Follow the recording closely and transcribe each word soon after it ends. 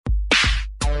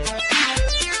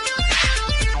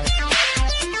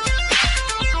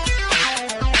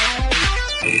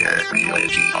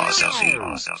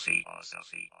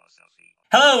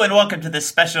Hello and welcome to this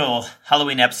special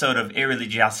Halloween episode of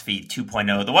Irreligiosity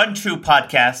 2.0, the one true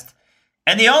podcast,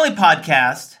 and the only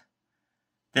podcast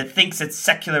that thinks that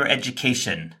secular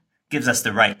education gives us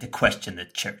the right to question the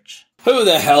church. Who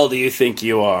the hell do you think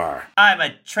you are? I'm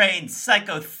a trained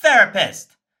psychotherapist.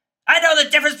 I know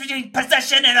the difference between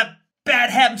possession and a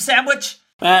bad ham sandwich.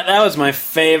 Matt, that was my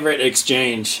favorite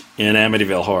exchange in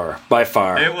Amityville Horror, by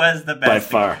far. It was the best. By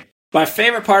far. My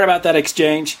favorite part about that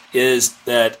exchange is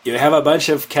that you have a bunch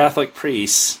of Catholic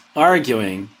priests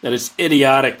arguing that it's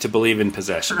idiotic to believe in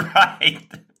possession. Right.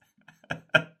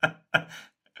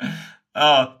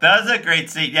 Oh, that was a great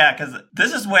scene. Yeah, because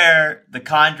this is where The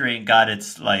Conjuring got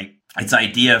its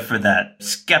idea for that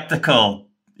skeptical,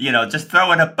 just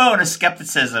throw in a bone of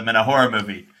skepticism in a horror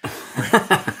movie.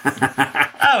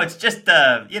 Oh, it's just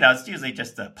it's usually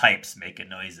just the pipes making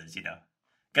noises,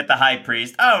 Get the high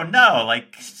priest. Oh no,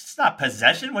 it's not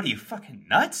possession. What are you, fucking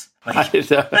nuts?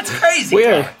 That's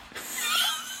crazy.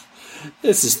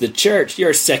 This is the church.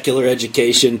 Your secular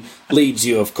education leads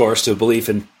you, of course, to a belief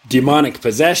in demonic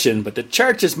possession, but the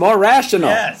church is more rational.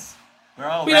 Yes.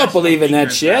 We don't believe in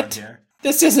that shit.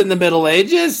 This isn't the Middle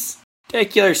Ages.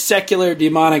 Take your secular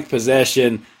demonic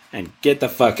possession and get the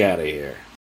fuck out of here.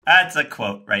 That's a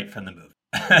quote right from the movie.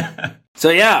 So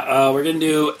we're going to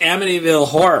do Amityville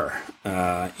Horror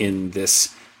in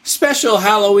this special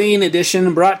Halloween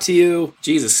edition brought to you.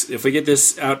 Jesus, if we get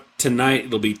this out tonight,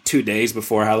 it'll be 2 days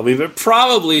before Halloween, but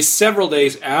probably several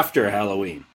days after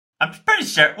Halloween. I'm pretty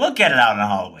sure we'll get it out on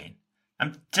Halloween.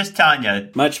 I'm just telling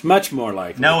you. Much, much more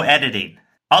likely. No editing.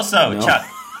 Also, no. Chuck,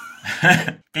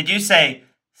 did you say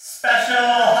special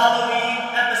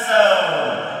Halloween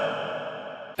episode?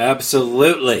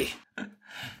 Absolutely.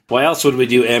 Why else would we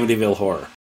do Amityville Horror?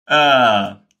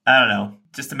 I don't know.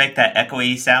 Just to make that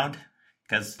echoey sound?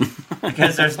 Because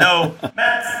there's no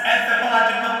Matt's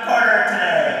Anthropological Corner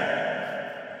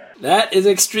today. That is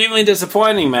extremely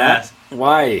disappointing, Matt. Yes.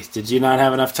 Why? Did you not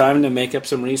have enough time to make up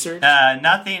some research?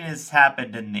 Nothing has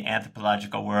happened in the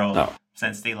anthropological world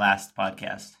since the last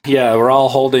podcast. Yeah, we're all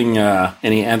holding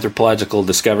any anthropological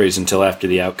discoveries until after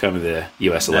the outcome of the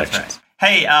U.S. elections.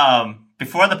 Right. Hey,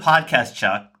 before the podcast,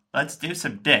 Chuck, let's do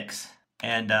some dicks.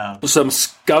 And some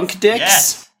skunk dicks?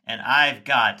 Yes, and I've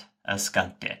got a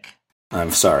skunk dick.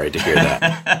 I'm sorry to hear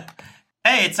that.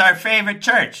 Hey, it's our favorite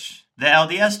church, the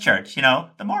LDS church,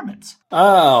 the Mormons.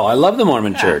 Oh, I love the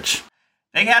Mormon church.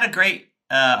 They had a great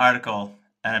article,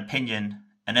 an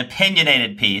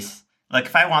opinionated piece. Look,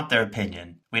 if I want their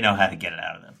opinion, we know how to get it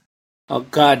out of them. Oh,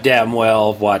 goddamn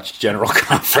well, watch General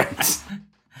Conference.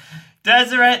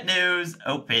 Deseret News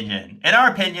opinion. In our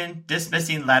opinion,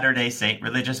 dismissing Latter-day Saint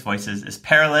religious voices is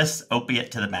perilous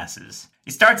opiate to the masses.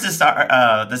 He starts this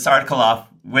article off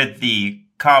with the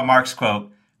Karl Marx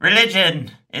quote,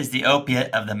 "Religion is the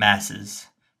opiate of the masses."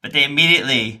 But they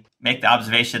immediately make the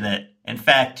observation that, in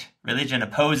fact, religion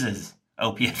opposes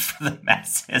opiate for the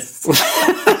masses.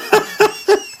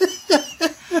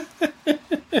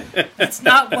 That's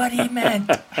not what he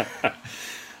meant.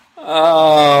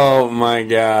 Oh my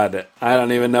God! I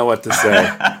don't even know what to say.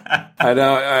 I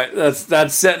don't.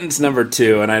 That's sentence number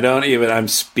 2, and I'm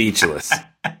speechless.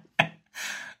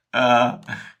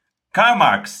 Karl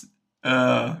Marx.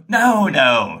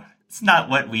 No, it's not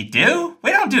what we do.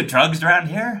 We don't do drugs around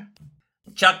here.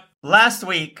 Chuck, last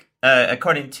week,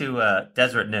 according to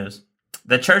Deseret News,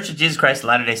 the Church of Jesus Christ of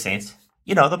Latter-day Saints,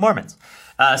 the Mormons,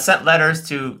 sent letters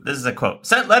to. This is a quote.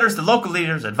 Sent letters to local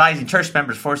leaders advising church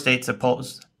members 4 states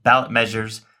oppose ballot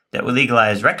measures that would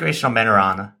legalize recreational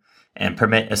marijuana and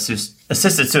permit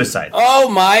assisted suicide. Oh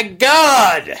my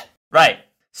God! Right.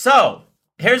 So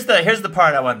here's the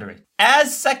part I wanted to read.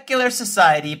 As secular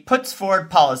society puts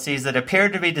forward policies that appear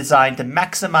to be designed to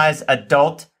maximize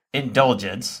adult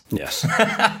indulgence. Yes.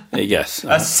 Yes.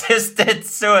 Assisted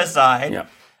suicide.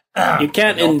 Yeah. You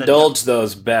can't indulge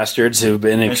those bastards who've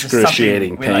been in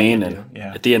excruciating pain and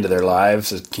at the end of their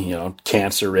lives,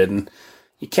 cancer-ridden.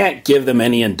 You can't give them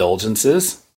any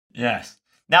indulgences. Yes.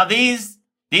 Now, these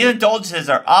indulgences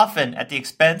are often at the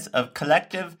expense of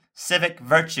collective civic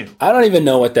virtue. I don't even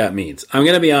know what that means. I'm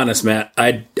going to be honest, Matt.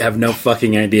 I have no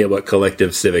fucking idea what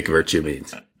collective civic virtue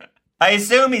means. I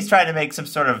assume he's trying to make some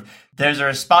sort of, there's a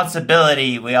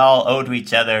responsibility we all owe to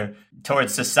each other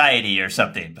towards society or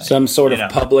something. But, some sort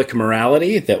of public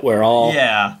morality that we're all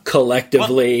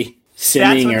collectively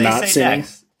sinning or not sinning.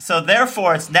 Next. So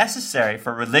therefore, it's necessary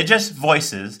for religious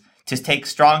voices to take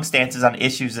strong stances on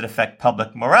issues that affect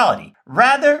public morality,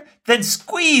 rather than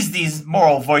squeeze these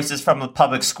moral voices from the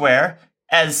public square,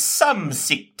 as some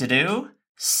seek to do.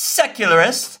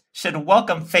 Secularists should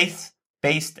welcome faith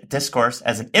fact-based discourse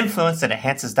as an influence that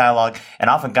enhances dialogue and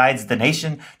often guides the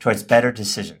nation towards better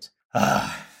decisions.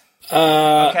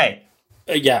 Okay.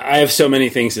 Yeah, I have so many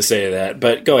things to say to that,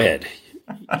 but go ahead.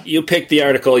 You pick the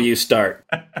article, you start.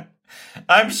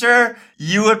 I'm sure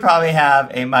you would probably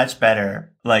have a much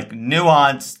better,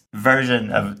 nuanced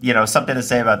version of, something to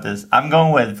say about this. I'm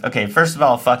going with, okay, first of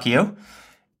all, fuck you.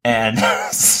 And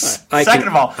second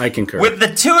of all, I concur. With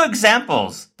the two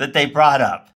examples that they brought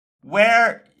up,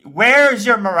 where's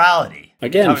your morality?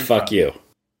 Again, fuck you.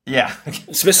 Yeah.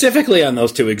 Specifically on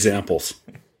those two examples.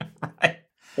 Right.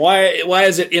 Why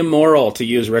is it immoral to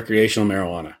use recreational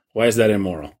marijuana? Why is that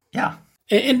immoral? Yeah.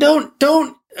 And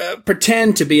don't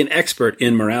pretend to be an expert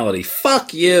in morality.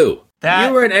 Fuck you.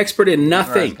 You were an expert in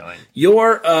nothing.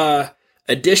 Your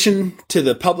addition to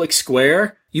the public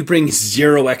square, you bring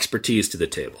zero expertise to the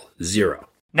table. Zero.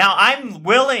 Now I'm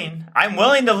willing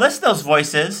to list those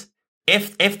voices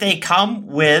if they come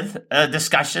with a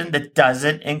discussion that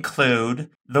doesn't include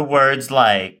the words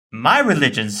like my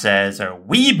religion says or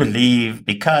we believe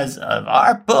because of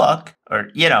our book, or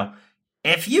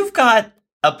if you've got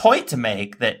a point to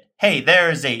make that, hey, there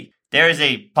is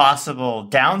a possible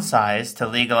downside to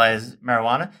legalize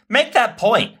marijuana, make that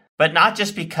point, but not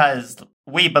just because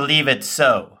we believe it's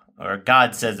so, or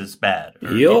God says it's bad,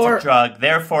 or it's a drug,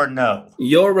 therefore no.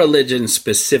 Your religion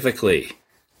specifically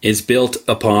is built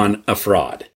upon a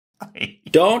fraud.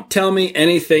 Don't tell me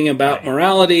anything about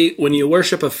morality when you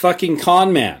worship a fucking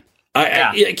con man.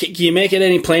 Can you make it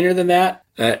any plainer than that?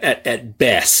 At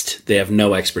best, they have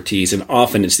no expertise, and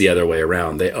often it's the other way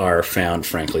around. They are found,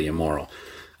 frankly, immoral.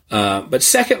 But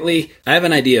secondly, I have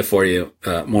an idea for you,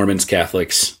 Mormons,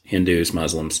 Catholics, Hindus,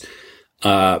 Muslims.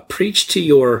 Preach to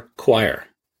your choir.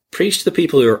 Preach to the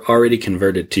people who are already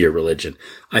converted to your religion.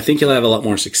 I think you'll have a lot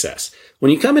more success. When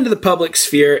you come into the public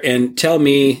sphere and tell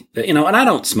me that, and I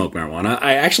don't smoke marijuana.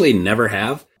 I actually never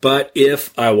have. But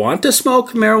if I want to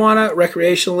smoke marijuana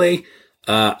recreationally,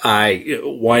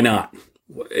 why not?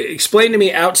 Explain to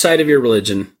me outside of your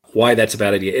religion why that's a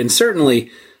bad idea. And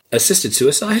certainly assisted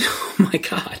suicide. Oh my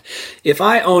God. If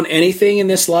I own anything in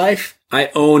this life, I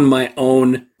own my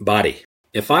own body.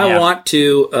 If I want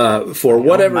to, for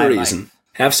whatever reason,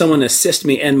 have someone assist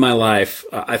me end my life,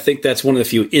 I think that's one of the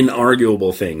few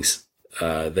inarguable things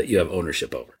that you have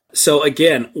ownership over. So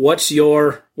again, what's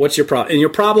your problem? And your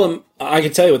problem, I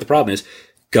can tell you what the problem is.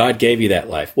 God gave you that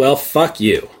life. Well, fuck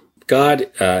you.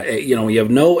 God, you have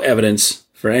no evidence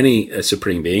for any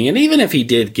supreme being. And even if he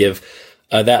did give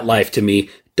that life to me,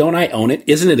 don't I own it?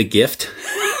 Isn't it a gift?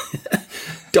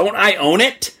 Don't I own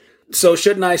it? So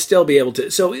shouldn't I still be able to?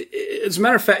 So as a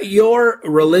matter of fact, your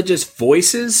religious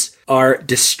voices are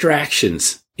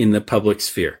distractions in the public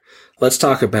sphere. Let's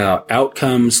talk about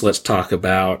outcomes. Let's talk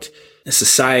about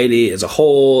society as a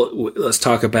whole. Let's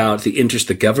talk about the interest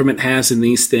the government has in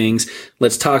these things.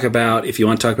 Let's talk about, if you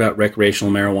want to talk about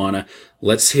recreational marijuana,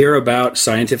 let's hear about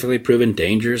scientifically proven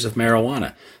dangers of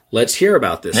marijuana. Let's hear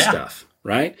about this stuff,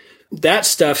 right? That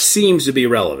stuff seems to be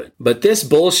relevant. But this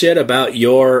bullshit about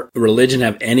your religion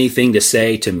have anything to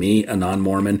say to me, a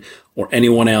non-Mormon, or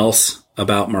anyone else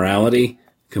about morality,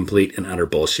 complete and utter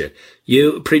bullshit.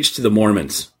 You preach to the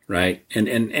Mormons, right?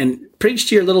 And preach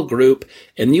to your little group,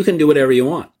 and you can do whatever you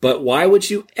want. But why would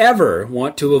you ever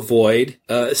want to avoid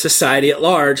society at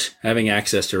large having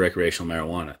access to recreational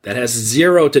marijuana? That has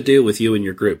zero to do with you and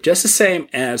your group. Just the same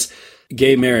as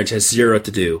gay marriage has zero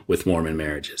to do with Mormon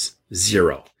marriages.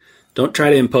 Zero. Don't try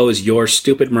to impose your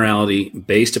stupid morality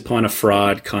based upon a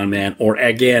fraud, con man, or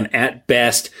again, at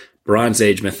best, Bronze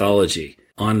Age mythology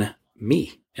on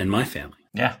me and my family.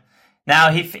 Yeah.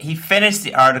 Now, he finished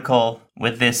the article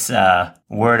with this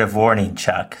word of warning,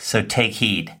 Chuck, so take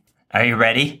heed. Are you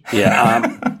ready?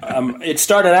 Yeah. It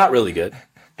started out really good.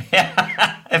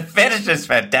 Yeah, it finishes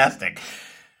fantastic.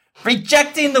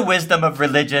 Rejecting the wisdom of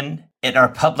religion in our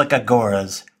public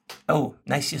agoras. Oh,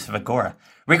 nice use of agora.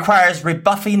 Requires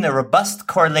rebuffing the robust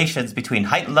correlations between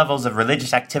heightened levels of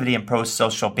religious activity and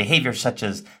pro-social behavior such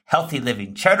as healthy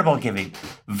living, charitable giving,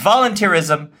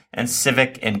 volunteerism, and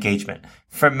civic engagement.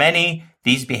 For many,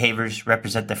 these behaviors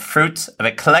represent the fruits of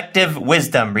a collective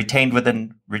wisdom retained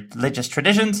within religious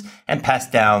traditions and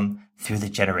passed down through the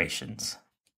generations.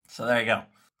 So there you go.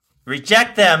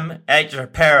 Reject them at your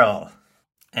peril.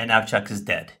 And now Chuck is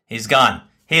dead. He's gone.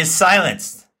 He is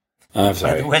silenced. I'm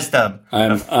sorry. Wisdom.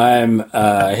 I'm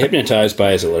hypnotized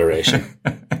by his alliteration.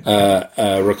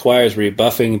 Requires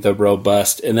rebuffing the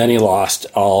robust, and then he lost.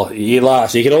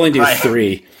 He could only do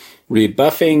three.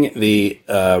 Rebuffing the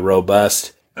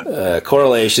robust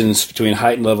correlations between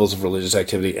heightened levels of religious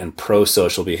activity and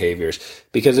pro-social behaviors.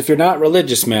 Because if you're not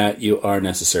religious, Matt, you are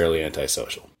necessarily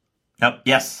antisocial.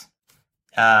 Yes.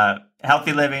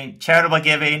 healthy living, charitable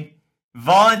giving,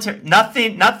 volunteer.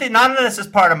 Nothing. None of this is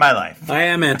part of my life. I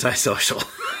am antisocial.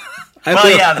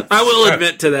 Yeah, I will true.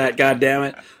 admit to that. God damn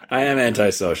it, I am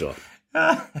antisocial.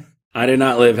 I do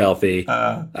not live healthy.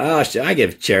 I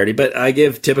give charity, but I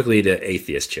give typically to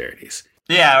atheist charities.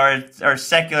 Yeah, or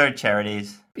secular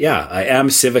charities. Yeah, I am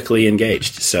civically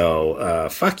engaged. So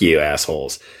fuck you,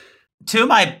 assholes. Two of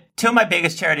my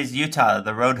biggest charities in Utah,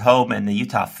 the Road Home and the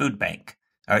Utah Food Bank.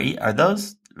 Are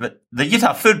those? The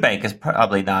Utah Food Bank is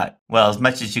probably not, well, as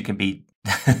much as you can be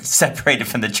separated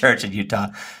from the church in Utah.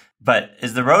 But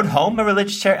is the Road Home a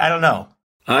religious charity? I don't know.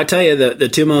 I tell you, the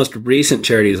two most recent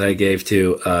charities I gave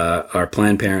to are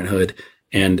Planned Parenthood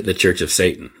and the Church of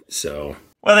Satan. So,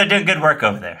 well, they're doing good work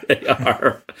over there. They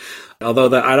are.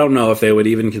 Although I don't know if they would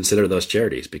even consider those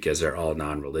charities because they're all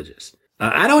non-religious.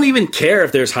 I don't even care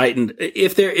if there's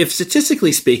if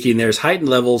statistically speaking, there's heightened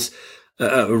levels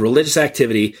of religious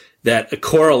activity that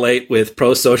correlate with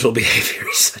pro-social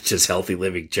behaviors such as healthy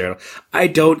living, charitable. I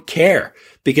don't care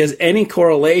because any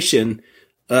correlation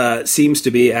seems to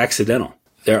be accidental.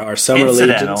 There are some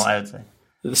Incidental, religions, I would say.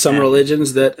 some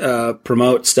religions that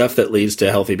promote stuff that leads to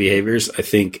healthy behaviors. I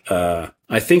think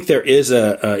there is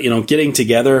getting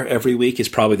together every week is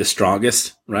probably the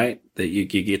strongest, right? That you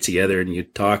get together and you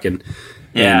talk and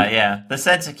the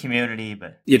sense of community,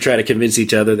 but you try to convince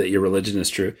each other that your religion is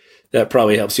true. That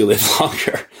probably helps you live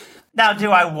longer. Now,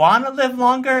 do I want to live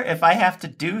longer if I have to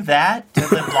do that to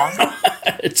live longer?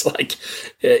 It's like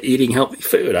eating healthy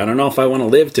food. I don't know if I want to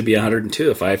live to be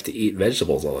 102 if I have to eat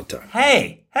vegetables all the time.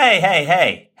 Hey.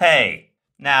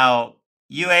 Now,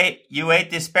 you ate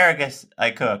the asparagus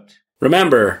I cooked.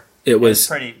 Remember, it was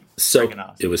pretty soaked. freaking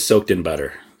awesome. It was soaked in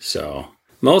butter. So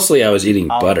mostly I was eating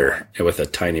butter with a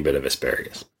tiny bit of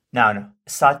asparagus. No.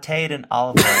 Sauteed in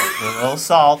olive oil with a little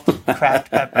salt,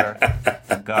 cracked pepper,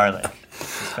 and garlic.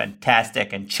 It's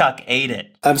fantastic, and Chuck ate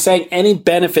it. I'm saying any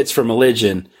benefits from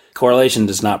religion, correlation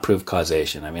does not prove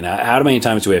causation. I mean, how many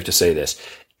times do we have to say this?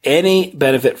 Any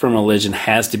benefit from religion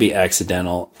has to be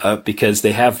accidental because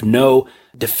they have no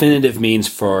definitive means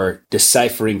for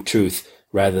deciphering truth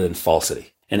rather than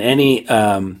falsity. And any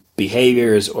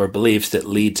behaviors or beliefs that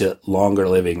lead to longer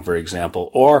living, for example,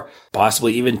 or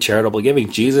possibly even charitable giving.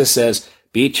 Jesus says,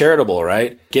 be charitable,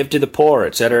 right? Give to the poor,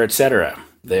 etc., etc.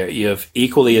 There you have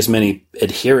equally as many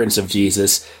adherents of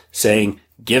Jesus saying,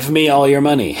 give me all your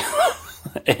money.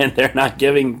 And they're not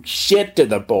giving shit to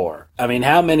the poor. I mean,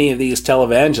 how many of these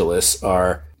televangelists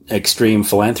are extreme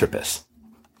philanthropists?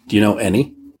 Do you know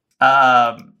any?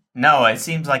 No, it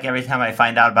seems like every time I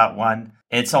find out about one,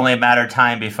 it's only a matter of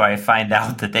time before I find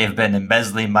out that they've been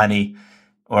embezzling money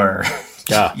or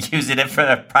using it for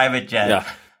their private jet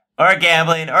or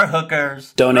gambling or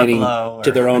hookers. Donating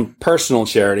to their own personal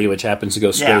charity, which happens to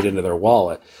go straight into their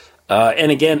wallet.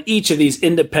 And again, each of these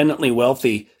independently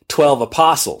wealthy 12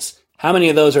 apostles, how many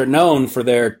of those are known for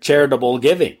their charitable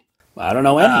giving? I don't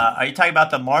know any. Are you talking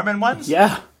about the Mormon ones?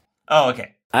 Yeah. Oh,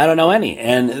 okay. I don't know any.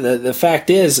 And the fact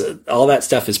is, all that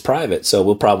stuff is private, so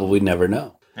we'll probably never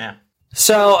know. Yeah.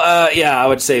 So, I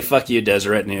would say fuck you,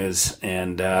 Deseret News.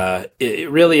 And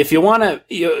really, if you want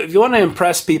to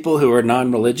impress people who are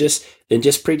non-religious, then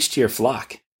just preach to your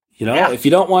flock. You know, if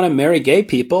you don't want to marry gay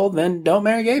people, then don't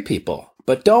marry gay people.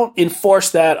 But don't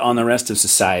enforce that on the rest of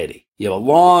society. You have a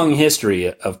long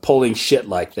history of pulling shit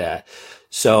like that.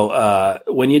 So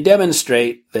when you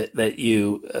demonstrate that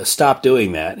you stop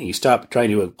doing that and you stop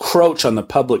trying to encroach on the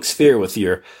public sphere with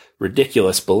your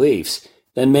ridiculous beliefs,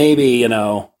 then maybe,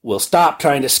 we'll stop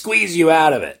trying to squeeze you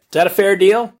out of it. Is that a fair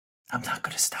deal? I'm not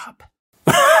going to stop.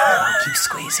 I'll keep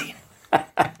squeezing.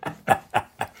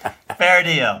 Fair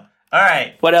deal. All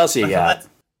right. What else you got?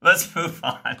 Let's move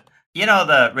on. You know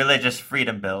the religious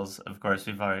freedom bills, of course.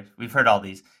 We've heard all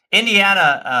these.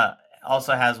 Indiana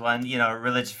also has one,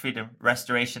 Religious Freedom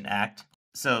Restoration Act.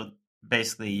 So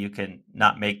basically you can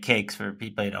not make cakes for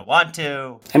people you don't want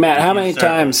to. Hey, Matt, how many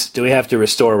times do we have to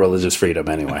restore religious freedom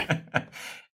anyway?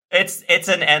 It's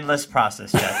an endless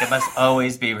process, Chuck. It must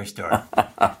always be restored.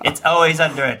 It's always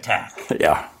under attack.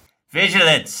 Yeah.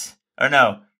 Vigilance. Or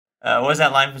no. What was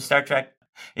that line from Star Trek?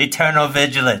 Eternal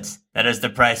vigilance. That is the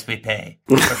price we pay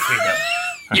for freedom.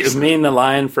 You mean the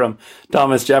line from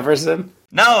Thomas Jefferson?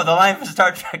 No, the line from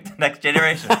Star Trek The Next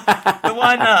Generation. The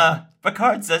one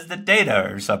Picard says to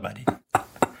Data or somebody.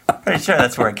 Pretty sure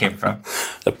that's where it came from.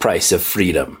 The price of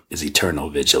freedom is eternal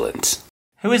vigilance.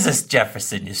 Who is this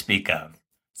Jefferson you speak of?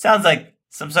 Sounds like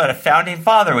some sort of founding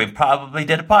father we probably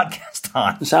did a podcast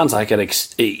on. It sounds like an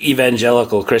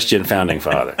evangelical Christian founding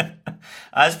father.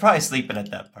 I was probably sleeping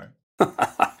at that part.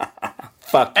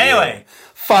 Fuck you. Anyway.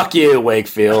 Fuck you,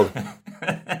 Wakefield.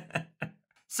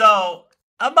 So,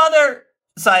 a mother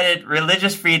cited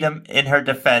religious freedom in her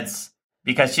defense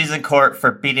because she's in court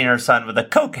for beating her son with a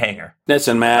coat hanger.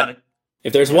 Listen, Matt,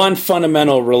 if there's one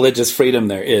fundamental religious freedom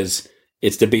there is,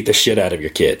 it's to beat the shit out of your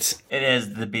kids. It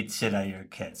is to beat the shit out of your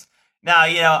kids. Now,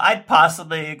 I'd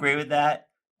possibly agree with that.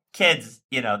 Kids,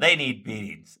 they need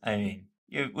beatings. I mean,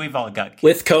 we've all got kids.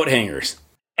 With coat hangers.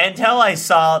 Until I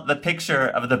saw the picture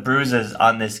of the bruises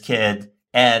on this kid,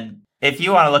 and if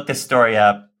you want to look this story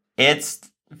up, it's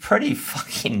pretty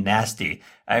fucking nasty.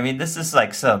 I mean, this is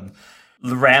like some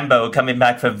Rambo coming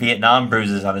back from Vietnam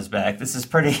bruises on his back. This is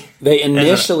pretty... They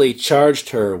initially charged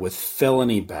her with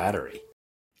felony battery.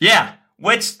 Yeah,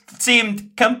 which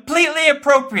seemed completely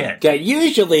appropriate. Yeah,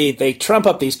 usually they trump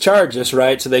up these charges,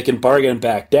 right, so they can bargain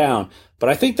back down. But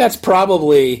I think that's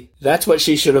what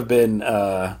she should have been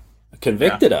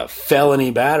convicted of.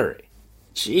 Felony battery.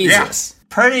 Jesus. Yeah,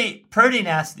 pretty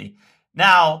nasty.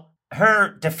 Now, her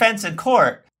defense in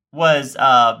court was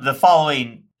the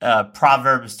following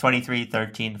Proverbs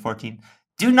 23:13-14.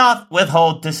 Do not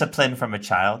withhold discipline from a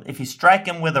child. If you strike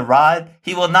him with a rod,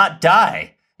 he will not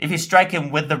die. If you strike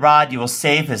him with the rod, you will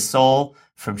save his soul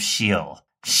from Sheol.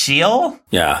 Sheol?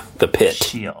 Yeah, the pit.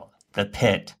 Sheol. The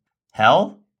pit.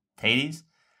 Hell? Hades?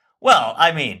 Well,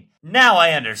 I mean, now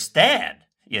I understand,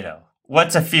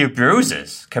 What's a few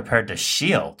bruises compared to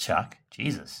Sheol, Chuck?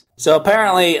 Jesus. So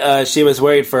apparently she was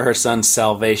worried for her son's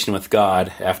salvation with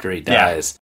God after he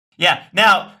dies. Yeah.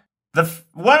 Now,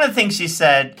 one of the things she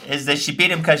said is that she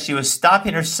beat him because she was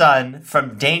stopping her son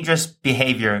from dangerous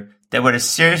behavior that would have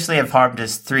seriously have harmed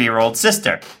his 3-year-old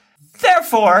sister.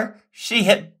 Therefore, she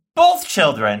hit both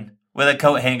children with a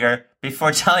coat hanger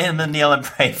before telling them to kneel and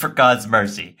pray for God's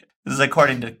mercy. This is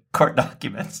according to court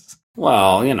documents.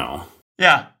 Well,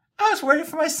 Yeah. I was worried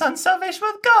for my son's salvation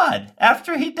with God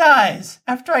after he dies,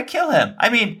 after I kill him. I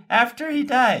mean, after he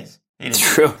dies.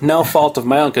 True. No fault of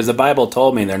my own, because the Bible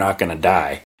told me they're not going to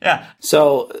die. Yeah.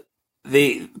 So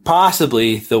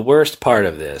possibly the worst part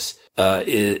of this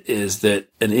is that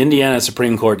an Indiana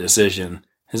Supreme Court decision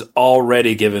has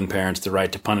already given parents the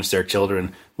right to punish their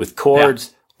children with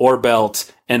cords or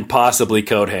belts and possibly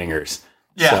coat hangers.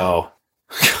 Yeah. So...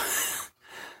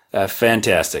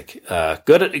 fantastic.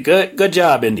 Good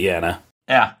job, Indiana.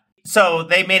 Yeah. So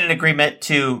they made an agreement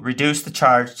to reduce the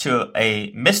charge to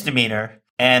a misdemeanor,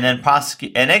 and then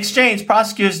in exchange,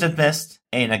 prosecutors dismissed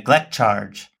a neglect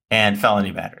charge and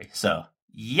felony battery. So,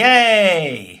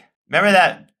 yay!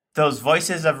 Remember those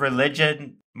voices of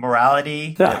religion,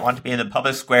 morality that want to be in the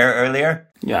public square earlier?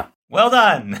 Yeah. Well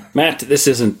done. Matt, this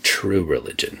isn't true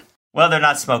religion. Well, they're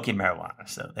not smoking marijuana,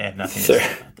 so they have nothing to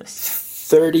say about this.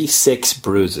 36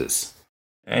 bruises.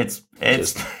 It's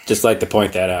just like to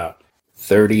point that out.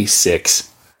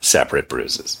 36 separate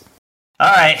bruises.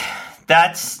 All right,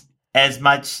 that's as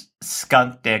much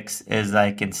skunk dicks as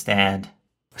I can stand.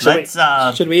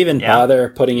 Should we even bother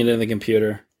putting it in the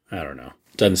computer? I don't know.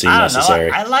 Doesn't seem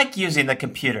necessary. I like using the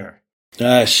computer.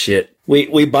 Ah, shit.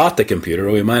 We bought the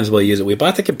computer. We might as well use it. We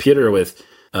bought the computer with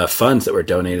funds that were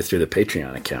donated through the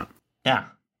Patreon account. Yeah,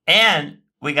 and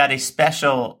we got a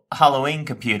special Halloween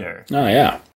computer. Oh,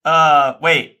 yeah.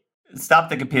 Wait. Stop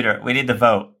the computer. We need to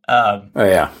vote. Oh,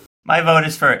 yeah. My vote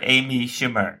is for Amy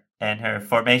Schumer and her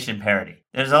formation parody.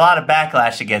 There's a lot of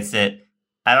backlash against it.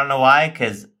 I don't know why,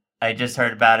 because I just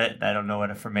heard about it, and I don't know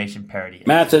what a formation parody is.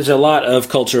 Matt, there's a lot of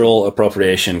cultural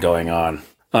appropriation going on.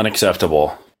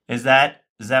 Unacceptable. Is that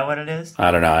what it is? I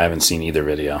don't know. I haven't seen either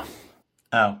video.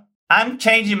 Oh. I'm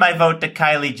changing my vote to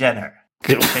Kylie Jenner.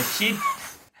 Because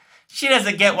she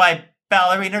doesn't get why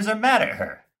ballerinas are mad at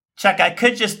her. Chuck, I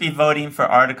could just be voting for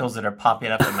articles that are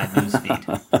popping up in my newsfeed.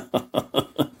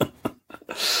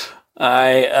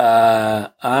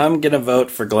 I'm going to vote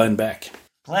for Glenn Beck.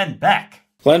 Glenn Beck?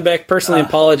 Glenn Beck personally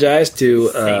apologized to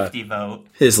safety vote.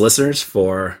 His listeners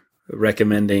for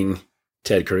recommending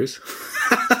Ted Cruz.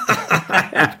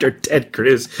 After Ted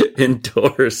Cruz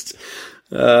endorsed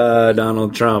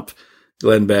Donald Trump,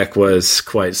 Glenn Beck was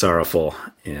quite sorrowful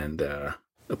and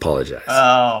apologized.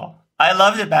 Oh, I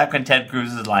loved it back when Ted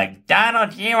Cruz was like,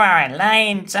 Donald, you are a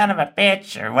lying son of a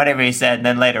bitch, or whatever he said. And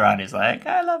then later on, he's like,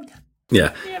 I loved it.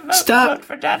 Yeah. Vote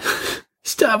for Donald.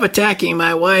 Stop attacking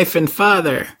my wife and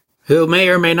father, who may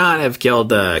or may not have killed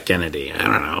Kennedy. I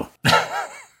don't know.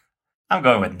 I'm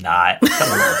going with not.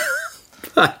 Come on.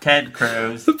 Ted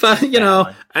Cruz. But,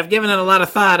 I've given it a lot of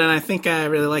thought, and I think I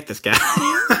really like this guy.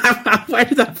 Where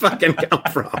did that fucking come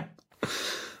from?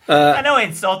 I know he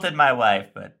insulted my wife,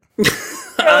 but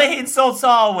really, he insults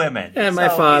all women. And my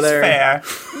father.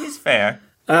 He's fair.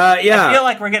 Yeah. I feel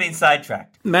like we're getting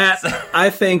sidetracked. Matt, I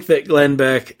think that Glenn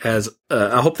Beck has,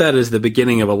 I hope that is the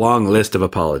beginning of a long list of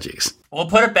apologies. We'll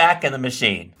put it back in the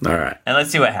machine. All right. And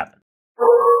let's see what happens.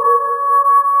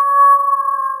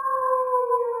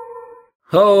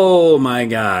 Oh my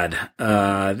God.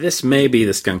 This may be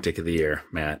the skunk dick of the year,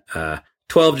 Matt.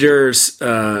 12 jurors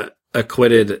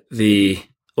acquitted the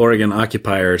Oregon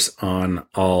occupiers on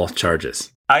all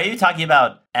charges. Are you talking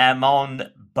about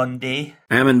Ammon Bundy?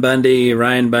 Ammon Bundy,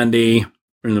 Ryan Bundy,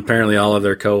 and apparently all of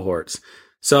their cohorts.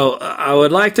 So I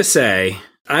would like to say,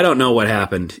 I don't know what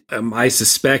happened. I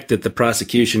suspect that the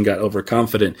prosecution got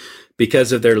overconfident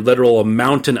because of their literal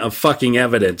mountain of fucking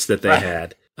evidence that they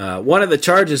had. One of the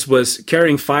charges was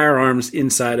carrying firearms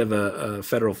inside of a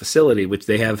federal facility, which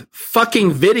they have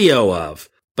fucking video of.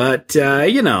 But,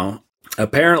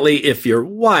 apparently if you're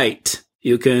white,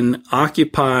 you can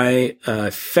occupy a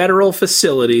federal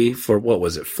facility for,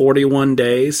 41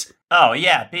 days? Oh,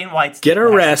 yeah, being white. Get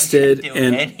arrested,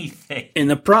 and anything. In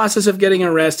the process of getting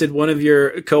arrested, one of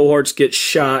your cohorts gets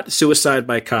shot, suicide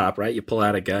by cop, right? You pull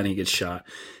out a gun, he gets shot.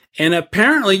 And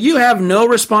apparently you have no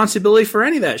responsibility for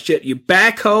any of that shit. You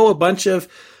backhoe a bunch of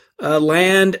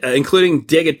land, including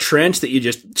dig a trench that you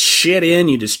just shit in.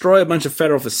 You destroy a bunch of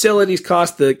federal facilities,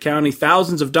 cost the county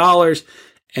thousands of dollars,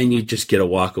 and you just get to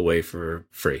walk away for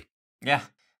free. Yeah.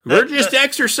 We're just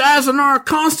exercising our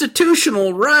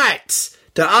constitutional rights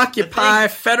to occupy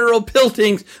federal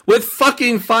buildings with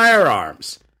fucking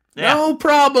firearms. Yeah. No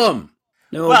problem.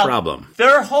 No problem.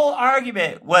 Their whole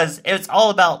argument was it's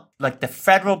all about like the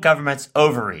federal government's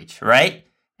overreach, right?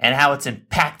 And how it's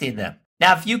impacting them.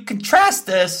 Now, if you contrast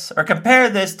this or compare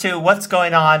this to what's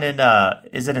going on in,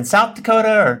 is it in South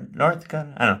Dakota or North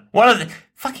Dakota? I don't know. One of the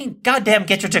fucking goddamn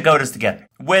get your Dakotas together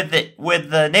with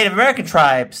the Native American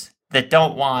tribes that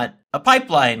don't want a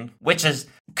pipeline, which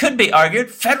could be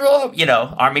argued federal,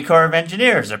 Army Corps of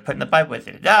Engineers are putting the pipe with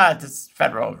it. This is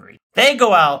federal overreach. They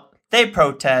go out. They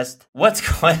protest. What's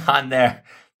going on there?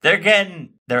 They're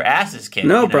getting their asses kicked.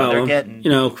 No problem. They're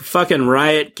getting, fucking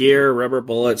riot gear, rubber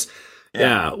bullets.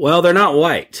 Yeah. Well, they're not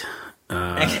white.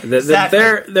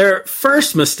 Exactly. Their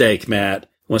first mistake, Matt,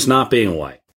 was not being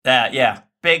white. Yeah.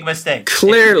 Big mistake.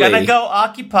 Clearly. If you're going to go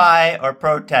occupy or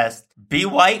protest, be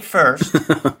white first.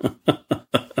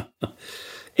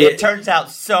 It turns out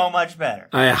so much better.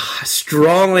 I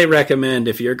strongly recommend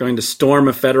if you're going to storm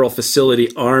a federal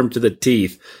facility armed to the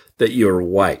teeth, that you're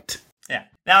white. Yeah.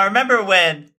 Now, remember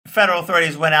when federal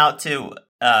authorities went out to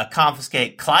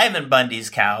confiscate Cliven Bundy's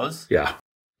cows? Yeah.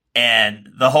 And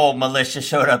the whole militia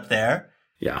showed up there.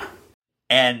 Yeah.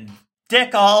 And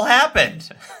dick all happened.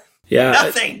 Yeah.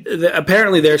 Nothing.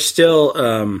 Apparently, they're still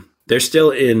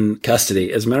in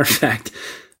custody. As a matter of fact,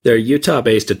 their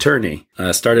Utah-based attorney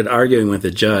started arguing with the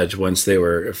judge once they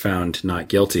were found not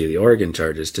guilty of the Oregon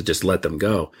charges to just let them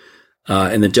go.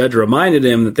 And the judge reminded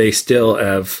him that they still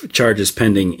have charges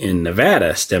pending in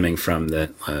Nevada stemming from the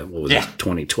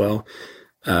 2012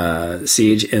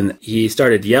 siege. And he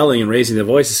started yelling and raising the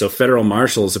voices. So federal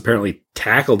marshals apparently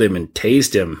tackled him and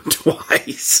tased him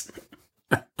twice.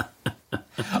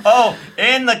 Oh,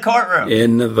 in the courtroom.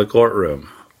 In the courtroom.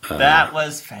 That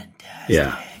was fantastic.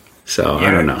 Yeah. So Your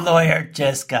I don't know. Lawyer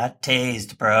just got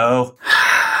tased, bro.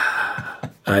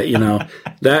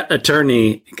 That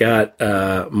attorney got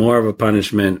more of a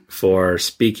punishment for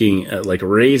speaking,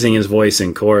 raising his voice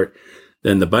in court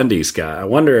than the Bundys got. I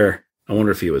wonder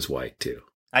if he was white too.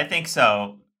 I think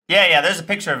so. Yeah. There's a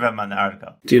picture of him on the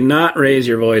article. Do not raise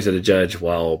your voice at a judge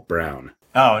while brown.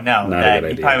 Oh no,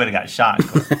 he probably would have got shot.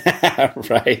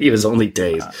 Right, he was only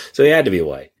tased, so he had to be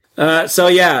white.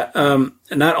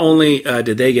 Not only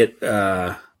did they get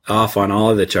off on all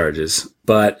of the charges,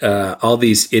 but all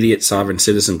these idiot sovereign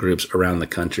citizen groups around the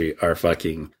country are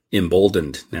fucking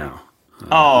emboldened now.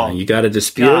 You got a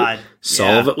dispute,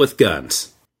 solve it with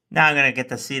guns. Now I'm going to get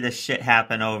to see this shit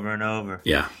happen over and over.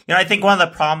 Yeah. I think one of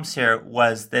the problems here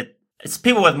was that it's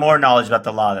people with more knowledge about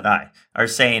the law than I are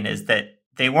saying is that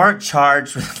they weren't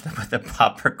charged with the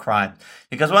proper crime.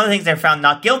 Because one of the things they were found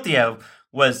not guilty of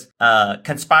was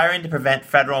conspiring to prevent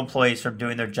federal employees from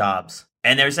doing their jobs.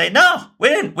 And they were saying, no, we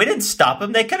didn't stop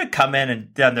them. They could have come in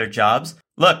and done their jobs.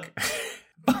 Look,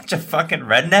 bunch of fucking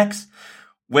rednecks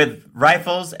with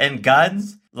rifles and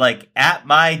guns, at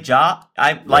my job.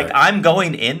 I'm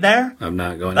going in there. I'm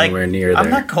not going anywhere near there. I'm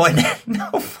not going there.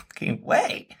 No fucking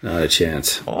way. Not a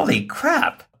chance. Holy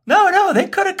crap. No, they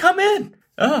could have come in.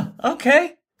 Oh,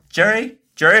 okay. Jury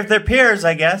of their peers,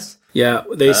 I guess. Yeah,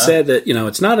 they said that,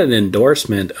 it's not an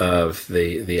endorsement of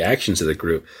the actions of the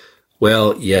group.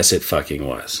 Well, yes, it fucking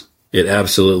was. It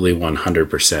absolutely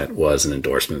 100% was an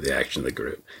endorsement of the action of the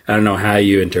group. I don't know how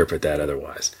you interpret that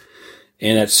otherwise.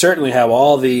 And it's certainly how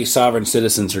all the sovereign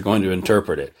citizens are going to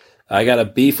interpret it. I got a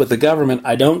beef with the government.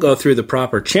 I don't go through the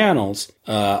proper channels.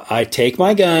 I take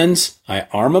my guns, I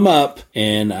arm them up,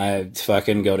 and I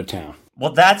fucking go to town.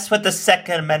 Well, that's what the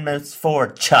Second Amendment's for,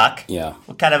 Chuck. Yeah.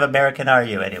 What kind of American are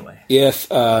you, anyway?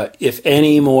 If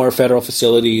any more federal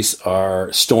facilities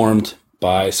are stormed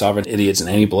by sovereign idiots and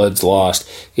any blood's lost,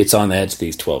 it's on the heads of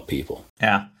these 12 people.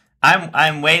 Yeah.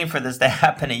 I'm waiting for this to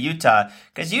happen in Utah,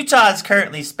 because Utah is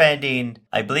currently spending,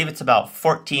 I believe it's about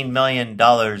 $14 million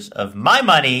of my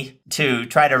money to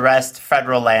try to wrest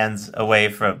federal lands away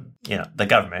from, the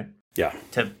government. Yeah.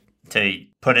 To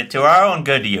put it to our own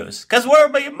good use, because we're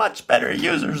much better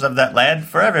users of that land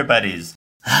for everybody's.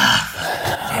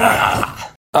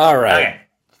 All right. Okay.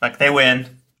 Like they win.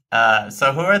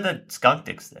 So who are the skunk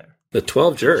dicks there? The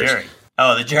 12 jurors. Jury.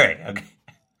 Oh, the jury. Okay.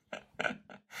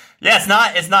 Yeah,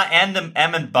 it's not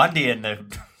Ammon Bundy and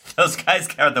those guys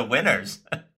are the winners.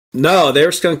 No, they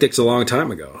were skunk dicks a long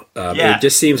time ago. It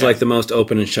just seems like the most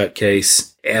open and shut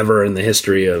case ever in the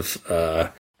history of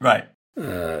right.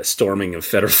 Storming of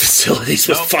federal facilities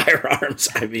with firearms.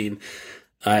 I mean,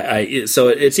 so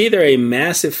it's either a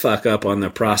massive fuck up on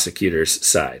the prosecutor's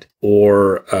side,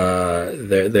 or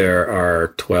there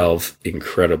are 12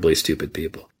 incredibly stupid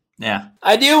people. Yeah.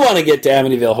 I do want to get to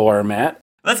Amityville Horror, Matt.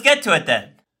 Let's get to it then.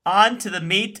 On to the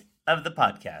meat of the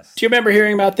podcast. Do you remember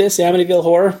hearing about this, Amityville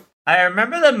Horror? I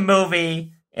remember the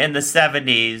movie in the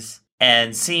 70s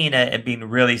and seeing it and being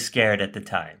really scared at the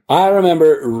time. I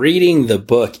remember reading the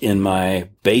book in my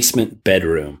basement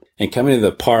bedroom and coming to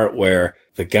the part where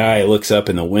the guy looks up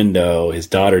in the window, his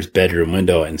daughter's bedroom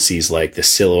window, and sees like the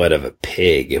silhouette of a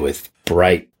pig with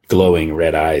bright, glowing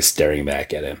red eyes staring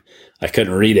back at him. I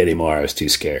couldn't read anymore. I was too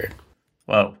scared.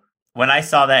 Whoa. When I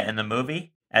saw that in the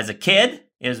movie as a kid,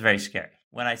 it was very scary.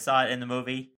 When I saw it in the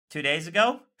movie 2 days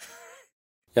ago.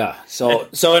 Yeah. So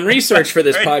in research for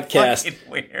this podcast,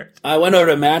 weird. I went over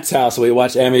to Matt's house and we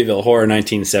watched Amityville Horror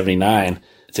 1979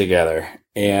 together.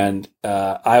 And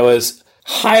I was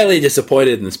highly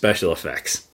disappointed in the special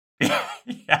effects.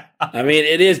 Yeah. I mean,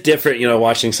 it is different,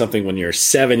 watching something when you're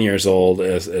 7 years old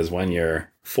as when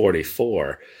you're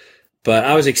 44. But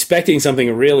I was expecting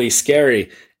something really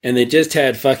scary, and they just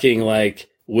had fucking like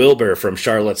Wilbur from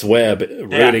Charlotte's Web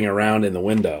rooting around in the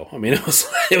window. I mean, it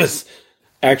was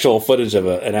actual footage of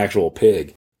an actual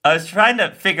pig. I was trying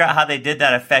to figure out how they did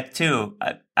that effect too.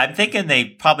 I'm thinking they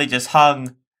probably just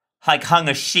hung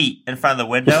a sheet in front of the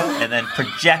window and then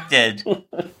projected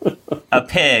a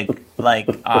pig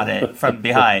on it from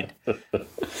behind,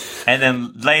 and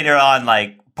then later on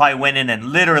probably went in and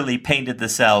literally painted the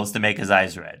cells to make his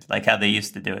eyes red, like how they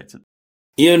used to do it.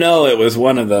 It was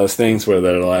one of those things where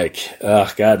they're like,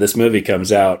 oh, God, this movie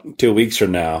comes out 2 weeks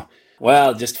from now.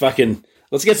 Well, just fucking,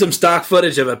 let's get some stock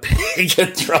footage of a pig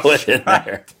and throw it in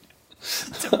there.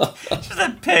 Just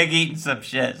a pig eating some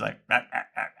shit. It's like, rah, rah,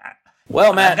 rah, rah.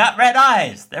 Well, Matt, I've got red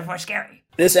eyes, therefore scary.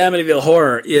 This Amityville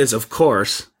Horror is, of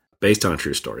course, based on a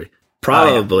true story.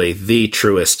 Probably the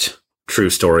truest true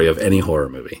story of any horror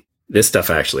movie. This stuff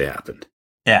actually happened.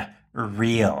 Yeah,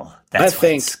 real. That's why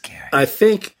it's scary. I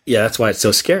think, that's why it's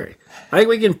so scary. I think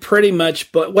we can pretty much,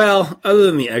 other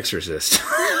than The Exorcist,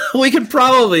 we can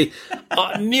probably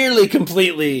nearly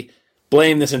completely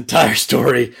blame this entire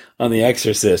story on The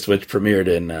Exorcist, which premiered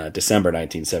in December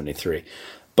 1973.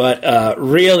 But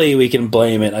really, we can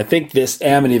blame it. I think this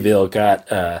Amityville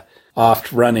got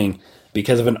off running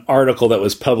because of an article that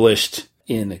was published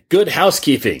in Good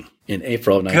Housekeeping in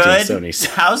April of 1976.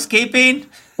 Good Housekeeping?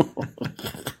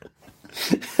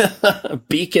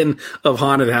 Beacon of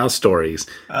haunted house stories.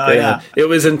 Oh, yeah. It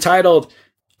was entitled,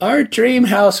 Our Dream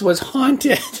House Was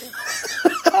Haunted.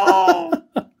 Oh.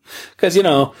 Because,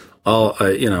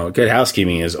 Good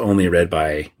Housekeeping is only read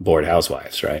by bored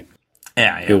housewives, right?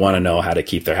 Yeah. Who want to know how to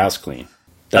keep their house clean.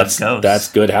 That's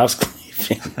good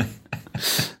housekeeping.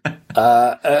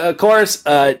 Of course,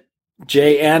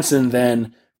 Jay Anson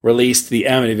then released the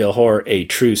Amityville Horror, A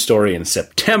True Story, in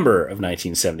September of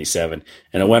 1977,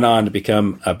 and it went on to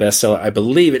become a bestseller. I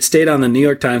believe it stayed on the New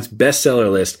York Times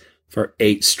bestseller list for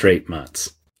 8 straight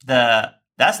months.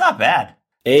 That's not bad.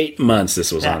 8 months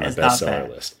this was on the bestseller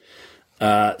list.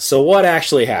 So what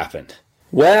actually happened?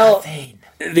 Well,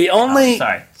 the only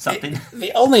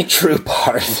true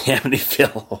part of the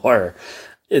Amityville Horror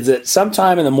is that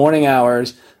sometime in the morning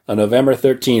hours of November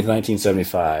 13th,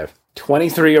 1975,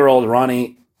 23-year-old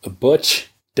Ronnie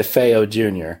Butch DeFeo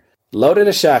Jr. loaded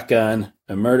a shotgun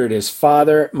and murdered his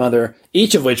father, mother,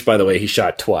 each of which, by the way, he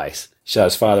shot twice. Shot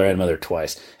his father and mother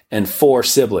twice, and 4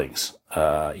 siblings.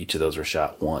 Each of those were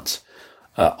shot once.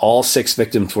 All 6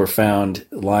 victims were found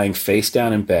lying face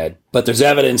down in bed, but there's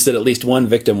evidence that at least one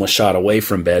victim was shot away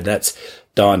from bed. That's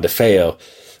Dawn DeFeo,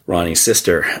 Ronnie's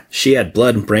sister. She had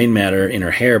blood and brain matter in her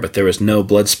hair, but there was no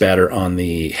blood spatter on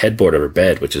the headboard of her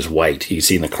bed, which is white. You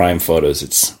see in the crime photos,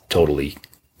 it's totally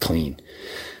clean.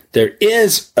 There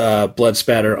is blood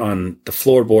spatter on the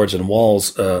floorboards and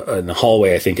walls in the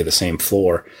hallway, I think, of the same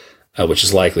floor, which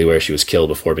is likely where she was killed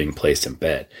before being placed in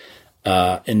bed.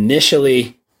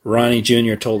 Initially, Ronnie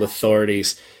Jr. told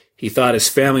authorities he thought his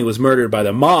family was murdered by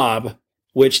the mob,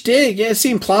 which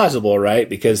seemed plausible, right?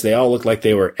 Because they all looked like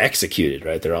they were executed,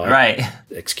 right? They're all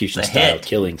execution-style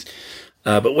killings.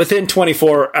 But within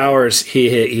 24 hours,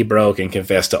 he broke and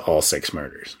confessed to all 6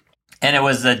 murders. And it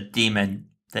was a demon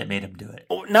that made him do it.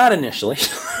 Not initially.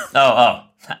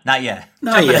 Not yet.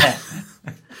 Not yet.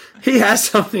 He has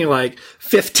something like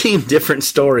 15 different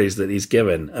stories that he's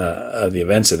given of the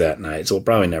events of that night, so we'll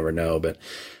probably never know. But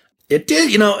it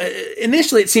did,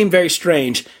 initially it seemed very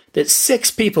strange that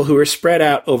 6 people who were spread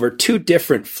out over 2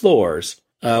 different floors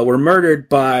were murdered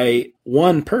by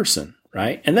one person,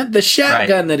 right? And then the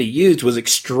shotgun that he used was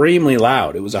extremely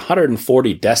loud. It was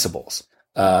 140 decibels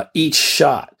each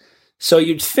shot. So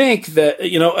you'd think that,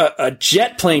 a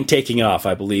jet plane taking off,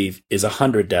 I believe, is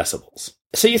 100 decibels.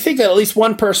 So you think that at least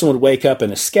one person would wake up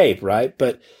and escape, right?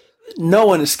 But no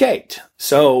one escaped.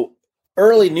 So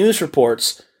early news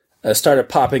reports started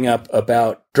popping up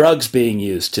about drugs being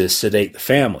used to sedate the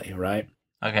family, right?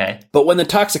 Okay. But when the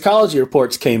toxicology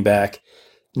reports came back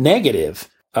negative,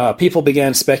 people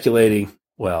began speculating,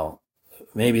 well,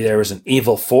 maybe there was an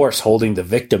evil force holding the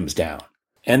victims down.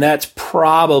 And that's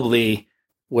probably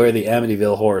where the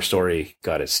Amityville Horror Story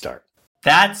got its start.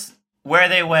 That's where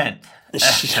they went.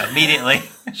 Immediately.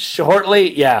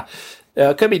 Shortly, yeah.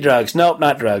 Could be drugs. Nope,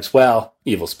 not drugs. Well,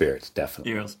 evil spirits,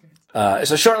 definitely. Evil spirits.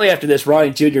 So shortly after this,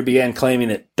 Ronnie Jr. began claiming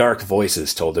that dark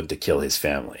voices told him to kill his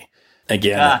family.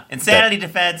 Again. Insanity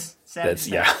defense.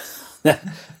 Yeah.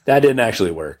 That didn't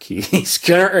actually work. He's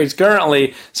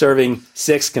currently serving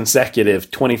 6 consecutive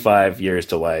 25 years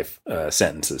to life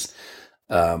sentences.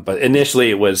 But initially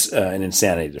it was an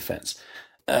insanity defense.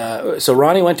 So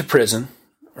Ronnie went to prison.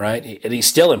 Right? And he's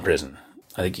still in prison.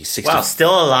 I think he's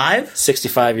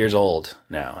 65 years old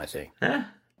now, I think. Huh?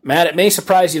 Matt, it may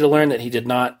surprise you to learn that he did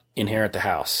not inherit the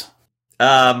house.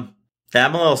 I'm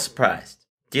a little surprised.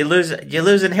 Do you lose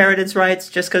inheritance rights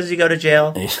just because you go to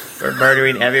jail for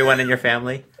murdering everyone in your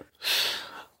family?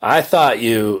 I thought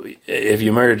if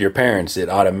you murdered your parents, it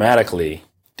automatically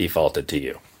defaulted to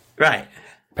you. Right.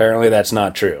 Apparently that's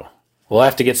not true. We'll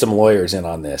have to get some lawyers in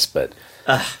on this, but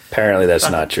apparently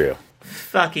that's not true.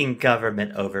 Fucking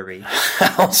government overreach.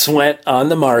 House went on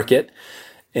the market,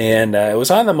 and it was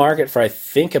on the market for, I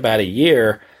think, about a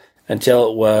year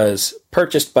until it was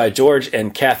purchased by George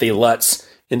and Kathy Lutz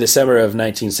in December of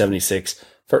 1976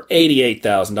 for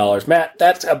 $88,000. Matt,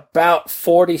 that's about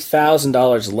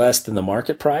 $40,000 less than the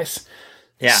market price.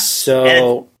 Yeah.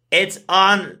 So it's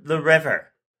on the river.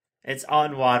 It's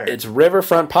on water. It's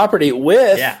riverfront property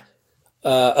with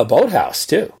a boathouse,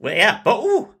 too. Well, yeah,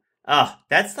 but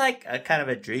that's like a kind of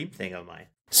a dream thing of mine.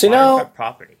 So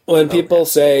property. When people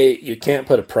say you can't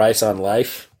put a price on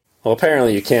life, well,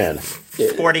 apparently you can.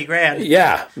 40 grand.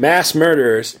 Yeah, mass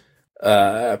murders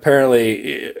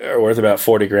apparently are worth about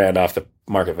 40 grand off the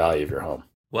market value of your home.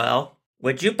 Well,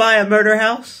 would you buy a murder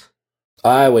house?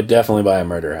 I would definitely buy a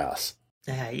murder house.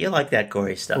 Yeah, you like that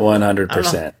gory stuff.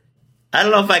 100%. I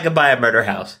don't know if I could buy a murder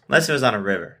house unless it was on a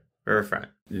riverfront.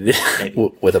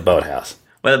 With a boathouse.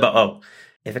 With a boat.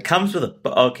 If it comes with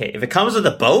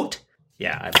a boat,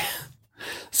 yeah.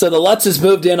 So the Lutzes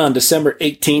moved in on December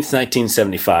 18th,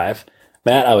 1975.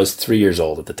 Matt, I was 3 years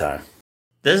old at the time.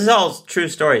 This is all true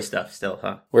story stuff still,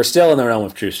 huh? We're still in the realm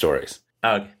of true stories.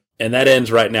 Okay. And that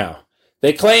ends right now.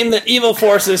 They claim that evil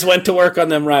forces went to work on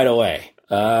them right away.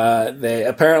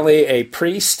 Apparently a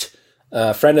priest,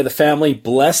 a friend of the family,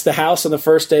 blessed the house on the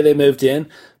first day they moved in,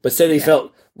 but said he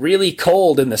felt really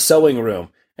cold in the sewing room.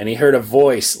 And he heard a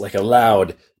voice, like a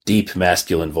loud, deep,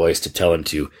 masculine voice, to tell him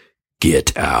to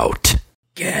get out.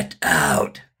 Get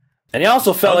out. And he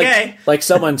also felt like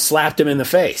someone slapped him in the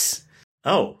face.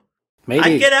 Oh. Maybe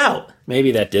I'd get out.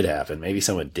 Maybe that did happen. Maybe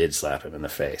someone did slap him in the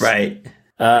face. Right.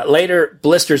 Later,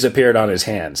 blisters appeared on his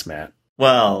hands, Matt.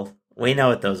 Well, we know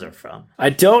what those are from.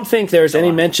 I don't think there's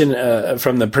any mention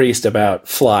from the priest about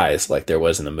flies like there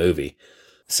was in the movie.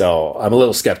 So I'm a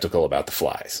little skeptical about the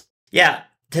flies. Yeah.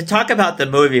 To talk about the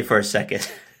movie for a second,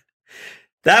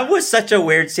 that was such a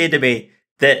weird scene to me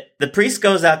that the priest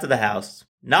goes out to the house,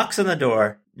 knocks on the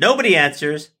door, nobody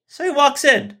answers, so he walks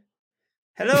in.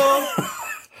 Hello?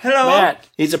 Hello? Matt,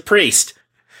 he's a priest.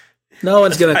 No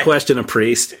one's going to question a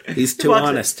priest. He's too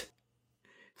honest.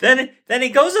 Then he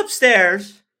goes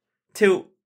upstairs to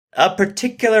a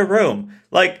particular room.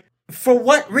 Like, for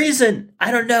what reason?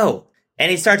 I don't know. And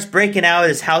he starts breaking out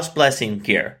his house blessing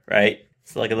gear, right?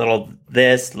 It's like a little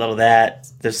this, a little that.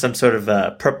 There's some sort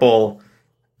of purple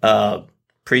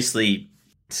priestly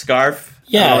scarf.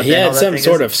 Yeah, he had some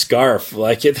sort of scarf.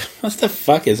 Like, what the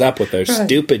fuck is up with their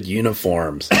stupid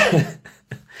uniforms?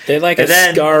 They had like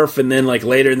scarf, and then like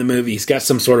later in the movie, he's got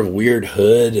some sort of weird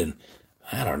hood, and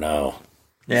I don't know.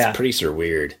 Yeah, it's pretty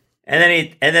weird.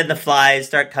 And then the flies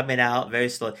start coming out very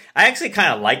slowly. I actually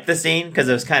kind of liked the scene because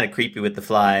it was kind of creepy with the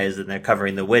flies, and they're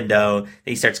covering the window.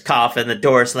 He starts coughing, the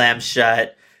door slams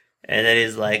shut, and then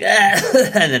he's like,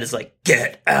 and then it's like,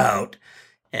 get out,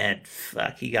 and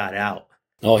fuck, he got out.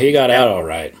 Oh, he got out all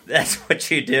right. That's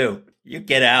what you do. You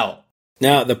get out.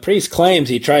 Now, the priest claims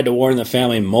he tried to warn the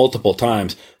family multiple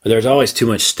times, but there's always too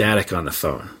much static on the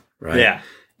phone, right? Yeah.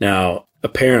 Now,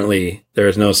 apparently, there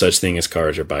is no such thing as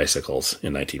cars or bicycles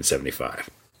in 1975.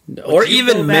 Or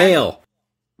even mail.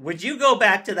 Would you go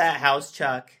back to that house,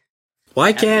 Chuck?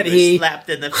 Why can't he? Slapped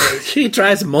in the face. He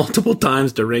tries multiple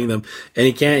times to ring them, and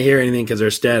he can't hear anything because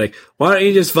they're static. Why don't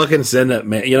you just fucking send that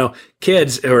mail? You know,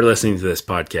 kids who are listening to this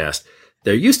podcast,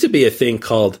 there used to be a thing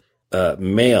called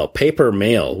mail, paper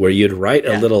mail, where you'd write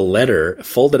a little letter,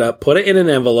 fold it up, put it in an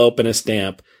envelope and a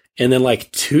stamp, and then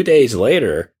like 2 days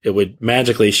later, it would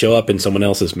magically show up in someone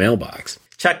else's mailbox.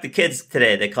 Chuck, the kids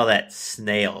today, they call that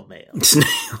snail mail.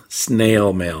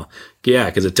 Snail mail. Yeah,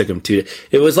 because it took them 2 days.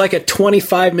 It was like a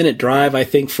 25-minute drive, I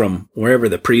think, from wherever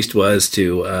the priest was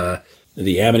to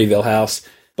the Amityville house.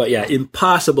 But yeah,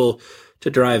 impossible to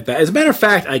drive back. As a matter of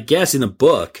fact, I guess in the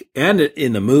book and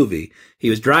in the movie, he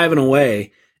was driving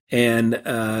away, and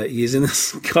he's in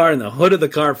this car, and the hood of the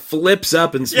car flips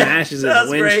up and smashes his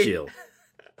windshield. Great.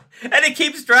 And he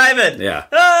keeps driving. Yeah.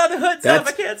 Oh, the hood's up.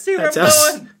 I can't see where I'm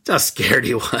going. That's how scared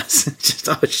he was. Just,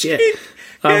 oh, shit.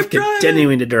 I'm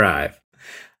continuing to drive.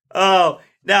 Oh,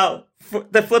 now,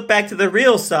 the flip back to the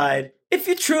real side. If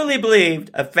you truly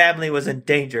believed a family was in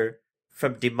danger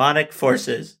from demonic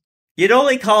forces, you'd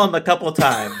only call him a couple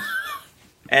times.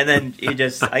 And then you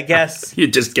just, I guess, you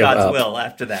just give God's up. will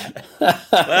after that.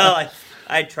 Well,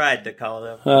 I tried to call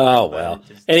them. Oh, well.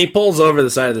 And he pulls over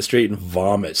the side of the street and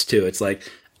vomits, too. It's like...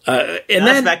 and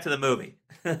then back to the movie.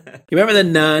 You remember the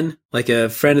nun, like a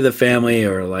friend of the family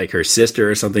or like her sister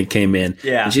or something came in.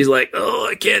 Yeah. And she's like, oh,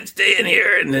 I can't stay in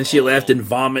here. And then she left and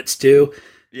vomits too.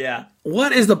 Yeah.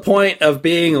 What is the point of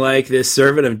being like this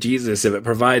servant of Jesus if it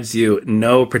provides you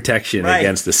no protection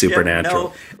against the supernatural?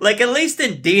 No, like at least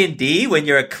in D&D, when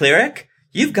you're a cleric,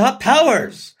 you've got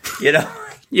powers, you know?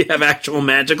 You have actual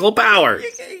magical powers.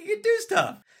 You can do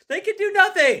stuff. They can do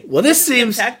nothing. Well, this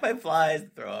seems... attacked by flies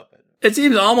and throw up. It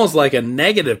seems almost like a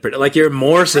negative, like you're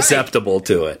more susceptible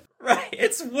to it. Right.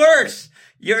 It's worse.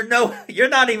 You're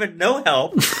not even no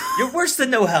help. You're worse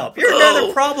than no help. You're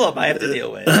another problem I have to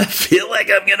deal with. I feel like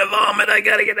I'm going to vomit. I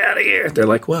got to get out of here. They're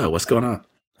like, wow, what's going on?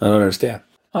 I don't understand.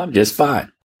 I'm just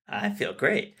fine. I feel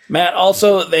great. Matt,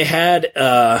 also, they had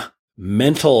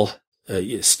mental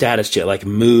status change, like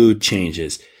mood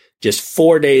changes. Just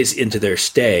 4 days into their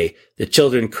stay, the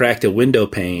children cracked a window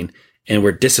pane and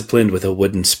were disciplined with a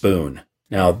wooden spoon.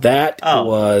 Now, that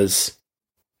was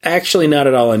actually not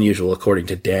at all unusual, according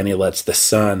to Danny Letts, the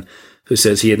son, who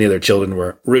says he and the other children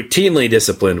were routinely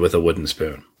disciplined with a wooden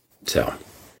spoon. So,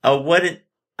 a wooden,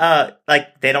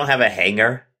 like they don't have a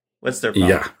hanger? What's their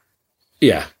problem?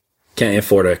 Yeah. Can't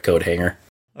afford a coat hanger.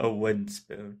 A wooden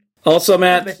spoon. Also,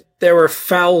 Matt, there were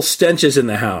foul stenches in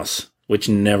the house, which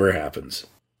never happens.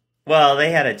 Well,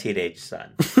 they had a teenage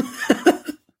son.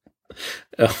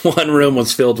 One room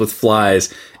was filled with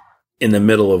flies in the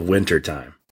middle of winter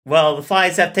time. Well, the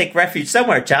flies have to take refuge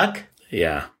somewhere, Chuck.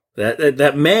 Yeah.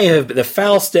 That may have the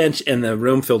foul stench and the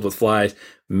room filled with flies.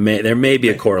 There may be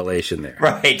a correlation there.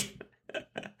 Right.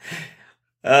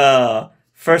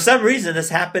 For some reason, this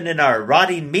happened in our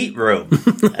rotting meat room.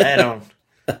 I don't...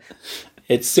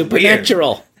 It's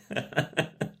supernatural.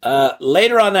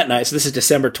 Later on that night, so this is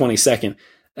December 22nd,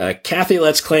 Kathy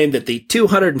Letts claimed that the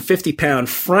 250-pound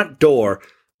front door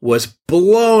was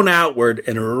blown outward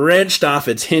and wrenched off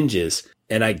its hinges.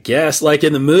 And I guess, like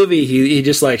in the movie, he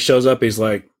just like shows up. He's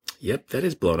like, yep, that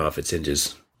is blown off its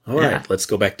hinges. All right, let's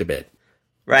go back to bed.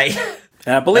 Right.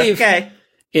 And I believe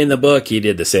in the book, he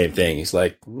did the same thing. He's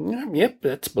like, yep,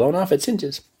 that's blown off its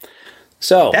hinges.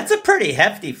 So that's a pretty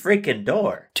hefty freaking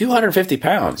door. 250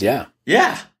 pounds, yeah.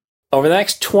 Yeah. Over the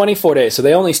next 24 days, so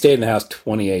they only stayed in the house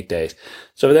 28 days.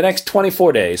 So over the next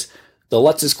 24 days, the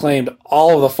Lutzes claimed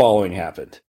all of the following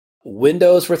happened.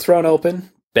 Windows were thrown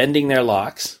open, bending their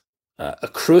locks. A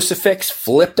crucifix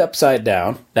flipped upside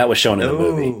down. That was shown in the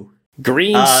movie.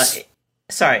 Greens.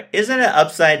 Sorry, isn't an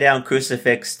upside down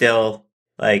crucifix still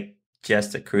like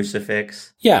just a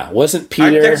crucifix? Yeah, wasn't Peter...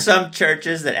 Aren't there some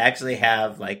churches that actually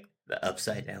have like the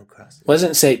upside down cross?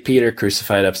 Wasn't St. Peter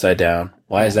crucified upside down?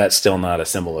 Why is that still not a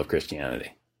symbol of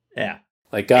Christianity? Yeah.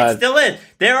 Like God. It still is.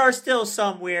 There are still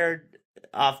some weird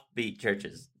offbeat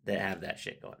churches that have that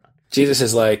shit going on. Jesus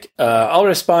is like, I'll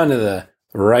respond to the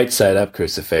right side up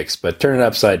crucifix, but turn it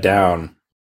upside down.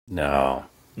 No.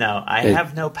 No, I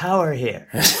have no power here.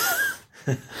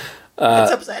 It's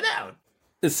upside down.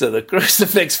 So the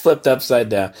crucifix flipped upside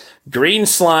down. Green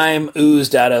slime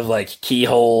oozed out of like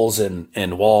keyholes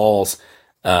and walls.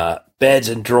 Beds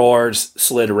and drawers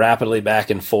slid rapidly back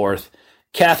and forth.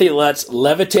 Kathy Lutz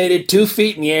levitated 2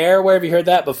 feet in the air. Where have you heard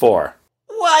that before?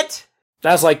 What?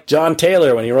 That's like John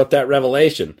Taylor when he wrote that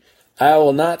Revelation. I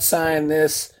will not sign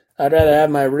this. I'd rather have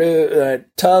my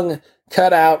tongue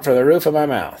cut out for the roof of my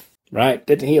mouth. Right?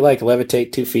 Didn't he like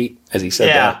levitate 2 feet as he said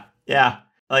that? Yeah.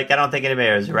 Like, I don't think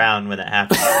anybody was around when that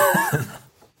happened.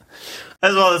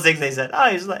 That's one of those things they said. Oh,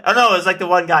 he's like, oh no, it was like the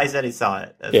one guy said he saw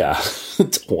it. Yeah.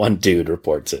 One dude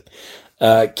reports it.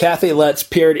 Kathy Lutz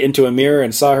peered into a mirror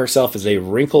and saw herself as a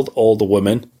wrinkled old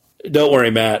woman. Don't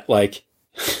worry, Matt. Like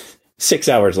 6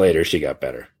 hours later, she got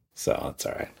better. So that's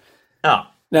all right. Oh.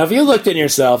 Now, if you looked in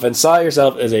yourself and saw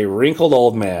yourself as a wrinkled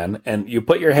old man and you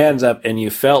put your hands up and you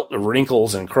felt the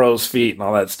wrinkles and crow's feet and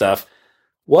all that stuff,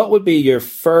 what would be your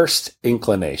first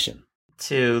inclination?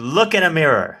 To look in a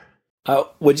mirror.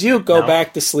 Would you go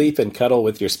back to sleep and cuddle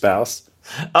with your spouse?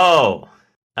 Oh.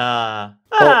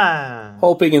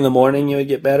 Hoping in the morning you would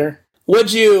get better?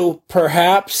 Would you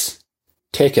perhaps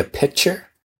take a picture?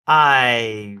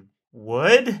 I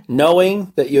would.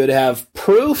 Knowing that you would have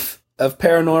proof of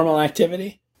paranormal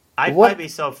activity? I'd probably be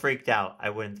so freaked out,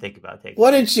 I wouldn't think about taking.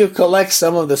 Wouldn't you collect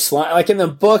some of the slime? Like in the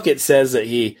book, it says that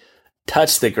he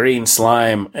touched the green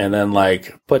slime and then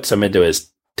like put some into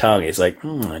his tongue. He's like,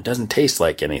 it doesn't taste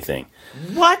like anything.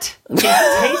 What? It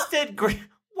tasted green.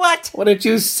 What? Did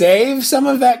you save some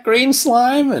of that green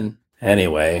slime? And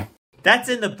anyway. That's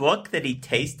in the book that he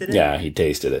tasted it? Yeah, he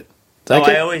tasted it.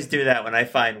 I always do that when I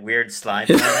find weird slime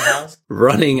in the house.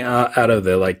 Running out of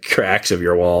the like cracks of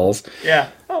your walls. Yeah.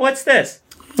 Oh, what's this?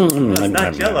 It's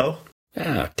not Jell-O.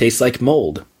 Yeah, tastes like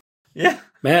mold. Yeah.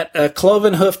 Matt,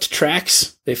 cloven-hoofed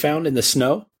tracks they found in the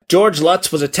snow. George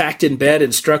Lutz was attacked in bed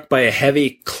and struck by a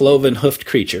heavy cloven-hoofed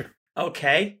creature.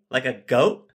 Okay, like a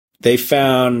goat? They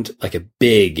found like a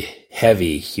big,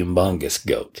 heavy, humongous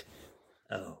goat.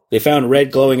 Oh. They found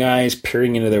red glowing eyes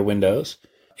peering into their windows.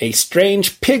 A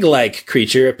strange pig-like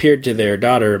creature appeared to their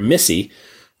daughter, Missy,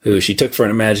 who she took for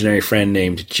an imaginary friend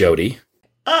named Jody.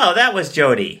 Oh, that was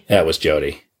Jody. That was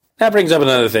Jody. That brings up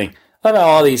another thing. I love how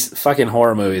all these fucking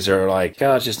horror movies are like,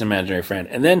 oh, it's just an imaginary friend.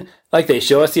 And then, like, they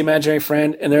show us the imaginary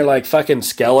friend, and they're, like, fucking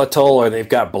skeletal, or they've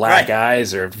got black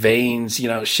eyes or veins,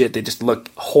 shit. They just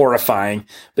look horrifying.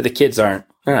 But the kids aren't.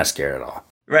 They're not scared at all.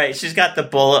 Right. She's got the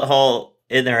bullet hole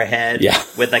in her head. Yeah.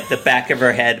 With, like, the back of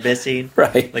her head missing.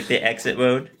 Right. Like the exit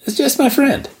wound. It's just my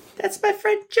friend. That's my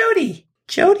friend Jody.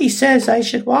 Jody says I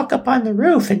should walk up on the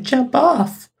roof and jump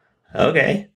off.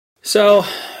 Okay. So,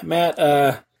 Matt,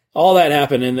 all that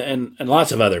happened, and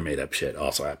lots of other made-up shit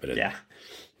also happened. Yeah.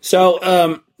 So,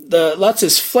 the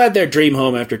Lutzes fled their dream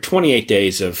home after 28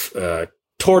 days of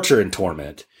torture and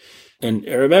torment. And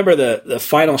remember, the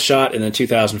final shot in the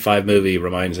 2005 movie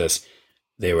reminds us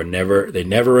they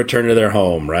never returned to their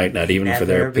home, right? Not even for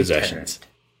their possessions.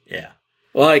 Yeah.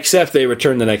 Well, except they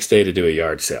returned the next day to do a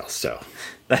yard sale. So,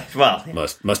 well,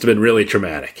 must have been really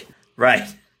traumatic. Right.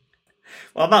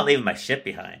 Well, I'm not leaving my shit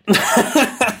behind.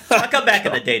 I'll come back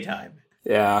in the daytime.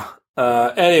 Yeah.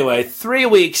 Anyway, 3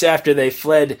 weeks after they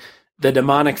fled the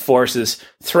demonic forces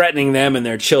threatening them and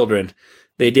their children,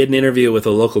 they did an interview with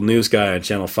a local news guy on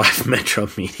Channel 5 Metro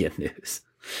Media News.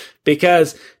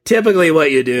 Because typically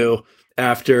what you do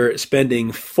after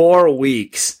spending 4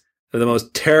 weeks of the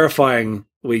most terrifying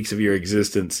weeks of your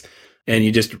existence, and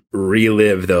you just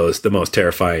relive the most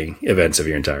terrifying events of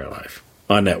your entire life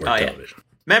on network television.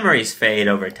 Memories fade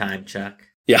over time, Chuck.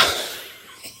 Yeah.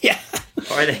 Yeah.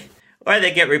 Or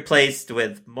they get replaced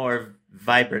with more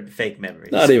vibrant fake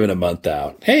memories. Not even a month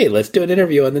out. Hey, let's do an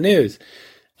interview on the news.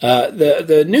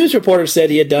 The news reporter said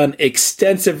he had done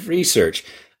extensive research,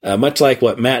 much like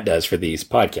what Matt does for these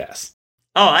podcasts.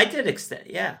 Oh, I did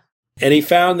yeah. And he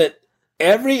found that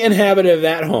every inhabitant of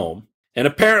that home, and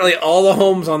apparently all the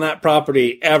homes on that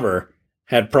property ever,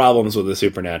 had problems with the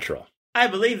supernatural. I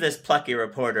believe this plucky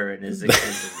reporter and his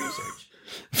extensive research.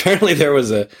 Apparently there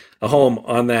was a home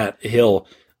on that hill,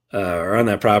 or on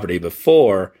that property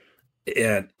before,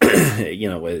 and,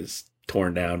 was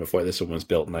torn down before this one was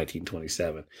built in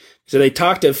 1927. So they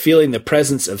talked of feeling the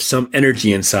presence of some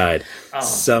energy inside,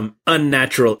 some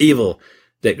unnatural evil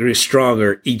that grew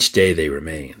stronger each day they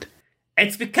remained.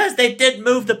 It's because they did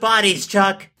move the bodies,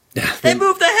 Chuck. They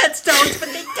moved the headstones, but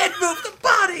they did move the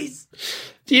bodies.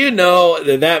 Do you know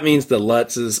that means the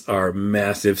Lutzes are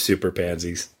massive super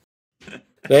pansies?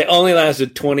 They only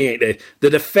lasted 28 days. The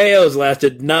DeFeos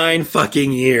lasted 9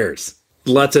 fucking years.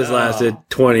 Lutzes lasted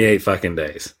 28 fucking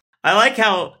days. I like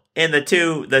how in the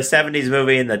 70s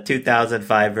movie and the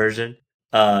 2005 version,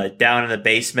 down in the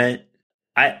basement,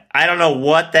 I don't know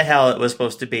what the hell it was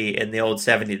supposed to be in the old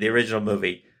 70s, the original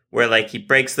movie, where like he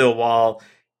breaks through a wall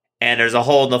and there's a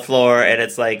hole in the floor and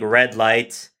it's like red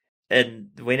lights, and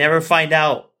we never find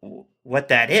out what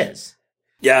that is.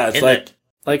 Yeah, it's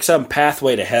like some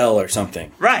pathway to hell or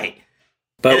something. Right.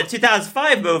 But in the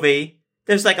 2005 movie,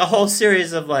 there's like a whole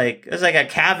series of there's like a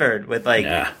cavern with like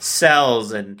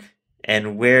cells and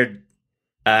weird,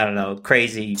 I don't know,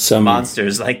 crazy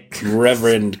monsters. Like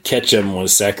Reverend Ketchum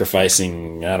was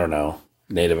sacrificing, I don't know,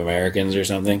 Native Americans or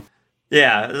something.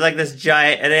 Yeah, it was like this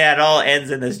giant, and it all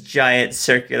ends in this giant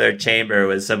circular chamber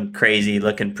with some crazy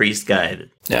looking priest guy.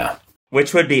 Yeah.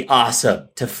 Which would be awesome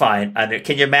to find under.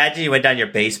 Can you imagine you went down your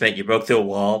basement, you broke through a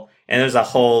wall, and there's a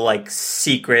whole like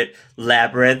secret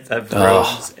labyrinth of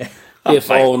rooms? If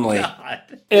only.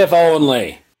 God. If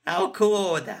only. How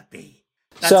cool would that be?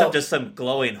 Not just some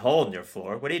glowing hole in your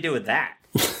floor. What do you do with that?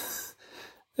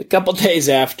 A couple days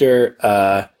after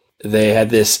they had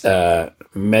this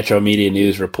Metro Media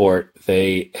News report,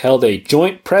 they held a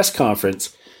joint press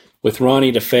conference with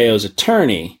Ronnie DeFeo's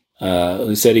attorney,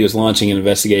 who said he was launching an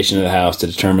investigation of the house to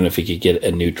determine if he could get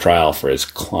a new trial for his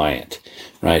client,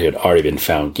 right, who had already been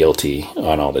found guilty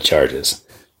on all the charges.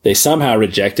 They somehow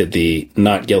rejected the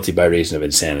not guilty by reason of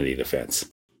insanity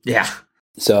defense. Yeah.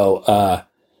 So,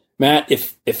 Matt,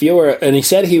 if you were, and he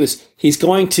said he's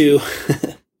going to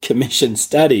commission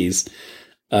studies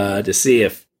to see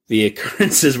if the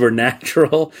occurrences were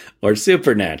natural or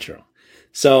supernatural.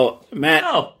 So, Matt,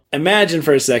 imagine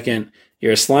for a second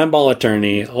you're a slimeball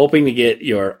attorney hoping to get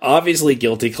your obviously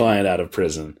guilty client out of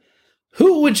prison.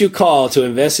 Who would you call to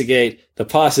investigate the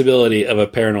possibility of a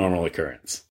paranormal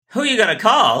occurrence? Who are you going to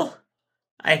call?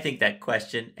 I think that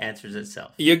question answers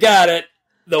itself. You got it.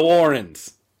 The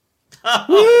Warrens. Oh,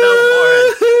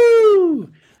 the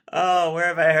Warrens. Oh, where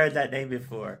have I heard that name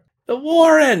before? The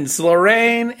Warrens,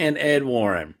 Lorraine and Ed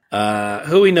Warren,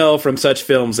 who we know from such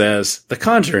films as The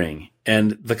Conjuring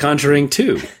and The Conjuring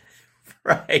 2.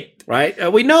 Right?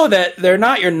 We know that they're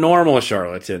not your normal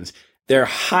charlatans. They're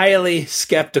highly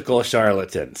skeptical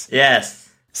charlatans. Yes.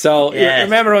 So you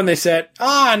remember when they said,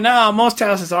 no, most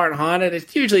houses aren't haunted.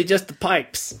 It's usually just the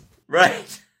pipes.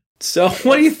 Right. So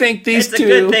what do you think these two... It's a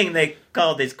good thing they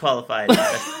called these qualified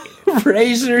investigators.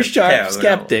 Razor sharp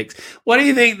skeptics. What do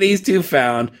you think these two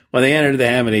found when they entered the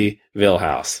Amityville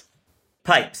house?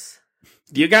 Pipes.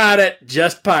 You got it.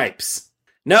 Just pipes.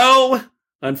 No,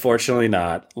 unfortunately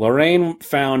not. Lorraine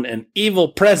found an evil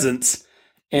presence,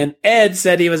 and Ed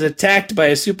said he was attacked by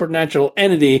a supernatural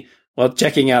entity while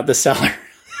checking out the cellar.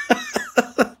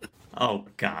 Oh,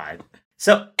 God.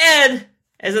 So Ed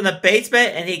is in the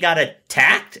basement and he got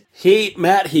attacked? He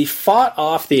fought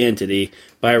off the entity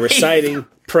by reciting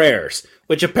prayers,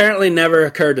 which apparently never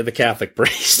occurred to the Catholic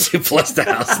priest who blessed the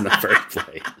house in the first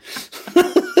place.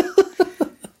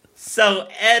 So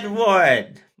Ed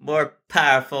Warren, more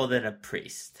powerful than a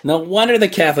priest. No wonder the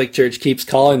Catholic Church keeps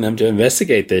calling them to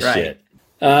investigate this shit.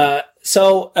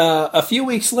 So a few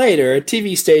weeks later, a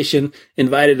TV station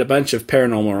invited a bunch of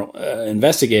paranormal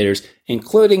investigators,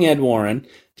 including Ed Warren,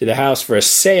 to the house for a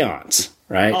seance,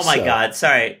 right? Oh, my God.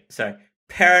 Sorry.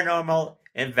 Paranormal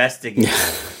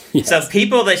investigators. Yes. So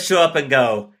people that show up and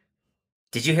go,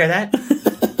 did you hear that?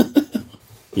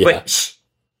 Yeah. Wait,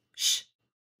 shh.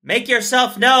 Make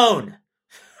yourself known.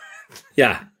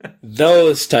 Yeah.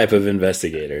 Those type of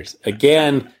investigators.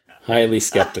 Again, highly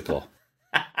skeptical.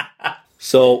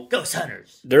 So, ghost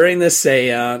hunters. During this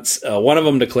seance, one of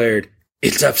them declared,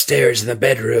 "It's upstairs in the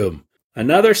bedroom."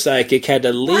 Another psychic had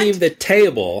to leave the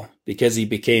table because he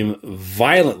became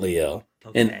violently ill.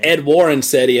 Okay. And Ed Warren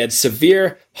said he had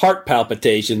severe heart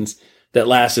palpitations that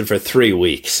lasted for 3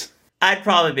 weeks. I'd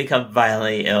probably become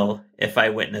violently ill if I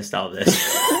witnessed all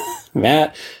this.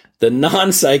 Matt, the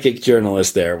non-psychic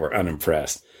journalists there were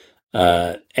unimpressed.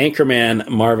 Anchorman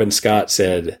Marvin Scott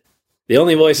said, "The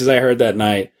only voices I heard that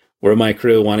night were my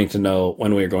crew wanting to know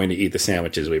when we were going to eat the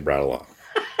sandwiches we brought along."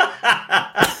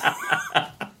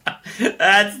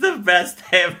 That's the best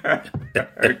I ever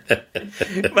heard.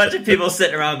 A bunch of people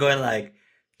sitting around going like,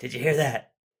 did you hear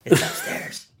that? It's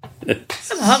upstairs.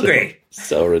 I'm hungry.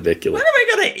 So ridiculous. What am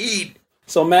I going to eat?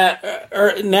 So, Matt,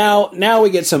 now we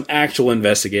get some actual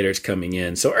investigators coming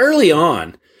in. So early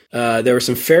on, there were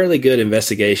some fairly good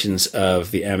investigations of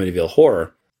the Amityville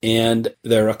horror. And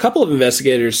there are a couple of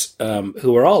investigators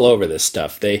who are all over this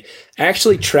stuff. They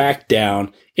actually tracked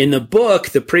down, in the book,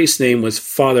 the priest's name was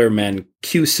Father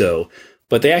Mancuso,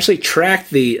 but they actually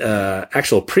tracked the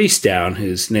actual priest down,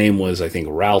 whose name was, I think,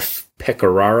 Ralph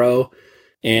Pecoraro,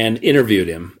 and interviewed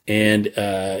him.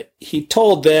 And he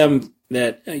told them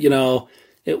that,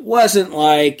 it wasn't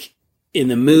like in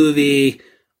the movie,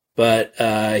 but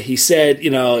he said,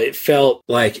 it felt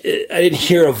like I didn't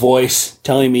hear a voice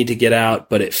telling me to get out,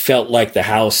 but it felt like the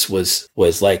house was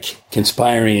like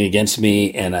conspiring against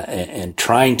me and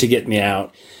trying to get me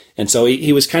out. And so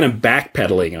he was kind of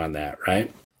backpedaling on that,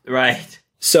 right? Right.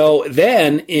 So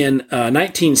then in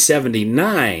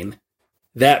 1979,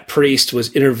 that priest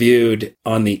was interviewed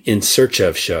on the In Search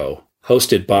of show,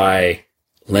 hosted by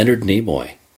Leonard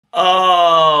Nimoy.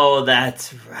 Oh,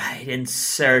 that's right. In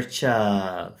Search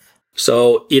of.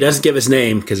 So he doesn't give his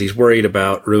name because he's worried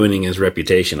about ruining his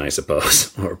reputation, I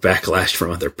suppose, or backlash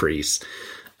from other priests.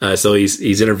 So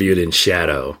he's interviewed in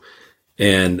shadow,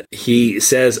 and he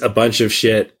says a bunch of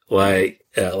shit like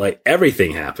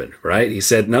everything happened, right? He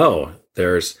said, no,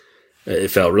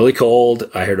 it felt really cold.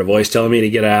 I heard a voice telling me to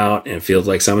get out, and it feels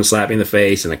like someone slapped me in the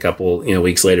face. And a couple,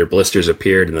 weeks later, blisters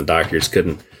appeared, and the doctors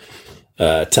couldn't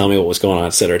tell me what was going on,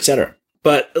 et cetera, et cetera.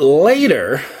 But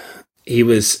later, he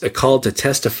was called to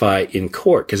testify in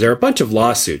court because there are a bunch of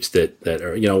lawsuits that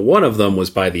are, one of them was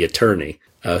by the attorney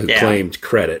who claimed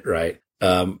credit, right?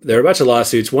 There are a bunch of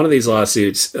lawsuits. One of these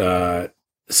lawsuits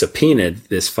subpoenaed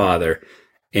this father,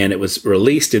 and it was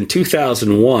released in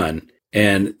 2001.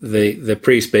 And the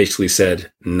priest basically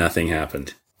said nothing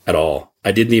happened at all.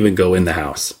 I didn't even go in the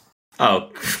house.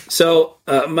 Oh, so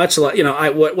much like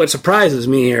what surprises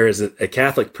me here is that a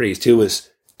Catholic priest who was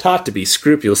taught to be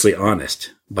scrupulously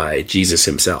honest by Jesus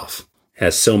himself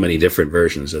has so many different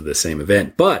versions of the same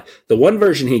event. But the one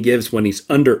version he gives when he's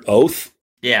under oath,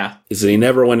 is that he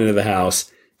never went into the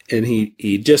house, and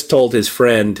he just told his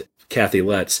friend Kathy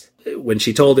Lutz, when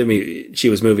she told him she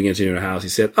was moving into a new house, he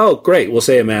said, "Oh, great, we'll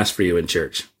say a mass for you in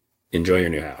church. Enjoy your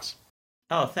new house."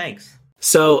 Oh, thanks.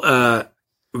 So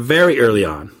very early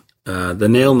on, the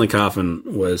nail in the coffin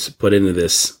was put into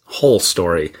this whole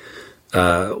story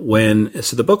so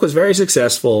the book was very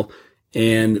successful,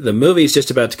 and the movie's just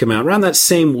about to come out. Around that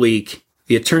same week,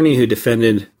 the attorney who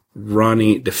defended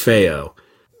Ronnie DeFeo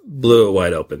blew it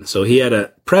wide open. So he had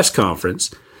a press conference,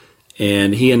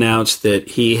 and he announced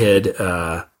that he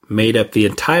had made up the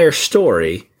entire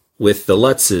story with the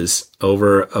Lutzes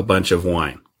over a bunch of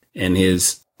wine. And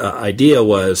his idea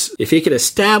was, if he could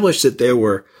establish that there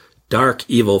were dark,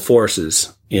 evil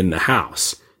forces in the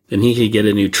house, then he could get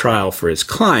a new trial for his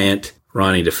client,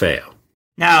 Ronnie DeFeo.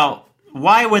 Now,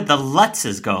 why would the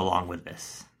Lutzes go along with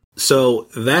this? So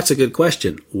that's a good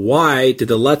question. Why did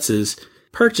the Lutzes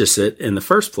purchase it in the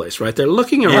first place, right? They're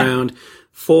looking around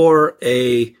for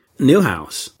a new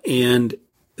house, and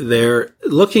they're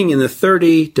looking in the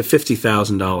 $30,000 to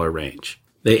 $50,000 range.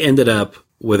 They ended up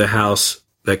with a house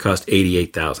that cost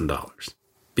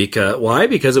 $88,000. Why?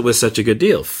 Because it was such a good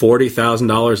deal.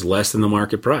 $40,000 less than the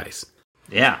market price.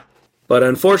 Yeah. But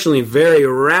unfortunately, very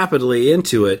rapidly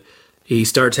into it, he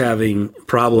starts having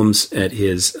problems at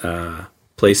his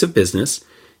place of business.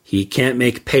 He can't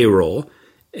make payroll.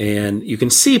 And you can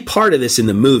see part of this in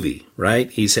the movie, right?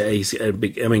 He's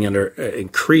becoming under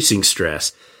increasing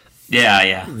stress.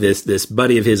 Yeah. This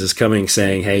buddy of his is coming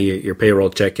saying, "Hey, your payroll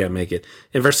check can't make it."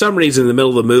 And for some reason, in the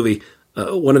middle of the movie,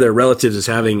 one of their relatives is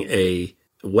having a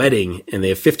wedding, and they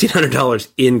have $1,500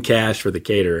 in cash for the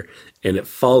caterer, and it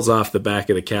falls off the back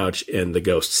of the couch, and the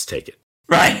ghosts take it.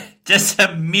 Right. Just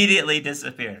immediately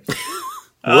disappeared.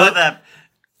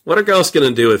 What are ghosts going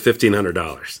to do with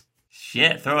 $1,500?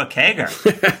 Shit, throw a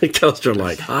kegger. The ghosts are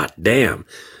like, hot damn.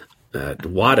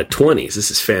 Wad of 20s. This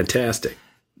is fantastic.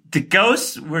 The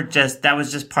ghosts were that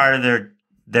was just part of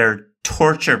their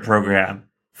torture program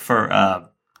for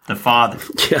the father.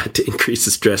 Yeah, to increase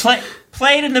the stress.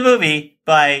 Played in the movie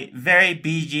by very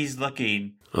Bee Gees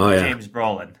looking James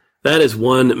Brolin. That is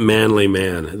one manly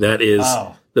man. That is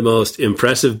the most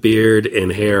impressive beard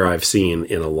and hair I've seen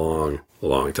in a long,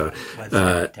 long time.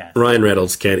 Ryan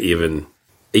Reynolds can't even...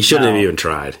 He shouldn't have even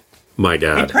tried. My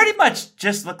God. He pretty much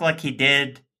just looked like he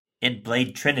did in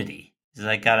Blade Trinity. He's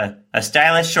like got a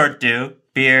stylish short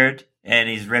beard, and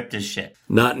he's ripped as shit.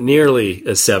 Not nearly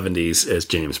as 70s as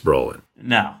James Brolin.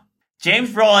 No.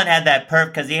 James Brolin had that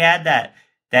because he had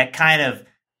that kind of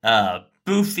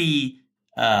boofy,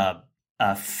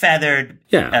 feathered,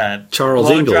 Charles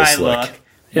Ingalls look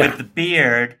with the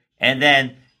beard, and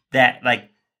then that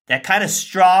kind of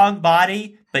strong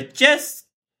body, but just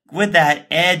with that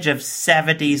edge of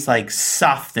 70s like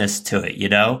softness to it,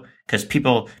 because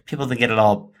people that get it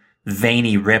all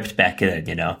veiny, ripped back then,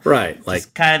 you know? Right. Like it's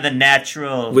kind of the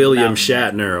natural William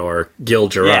Shatner or Gil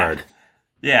Gerard.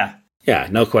 Yeah. Yeah,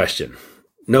 no question.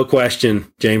 No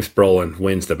question. James Brolin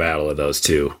wins the battle of those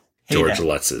two George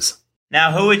Lutzes.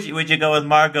 Now, who would you go with?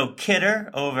 Margot Kidder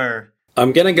over?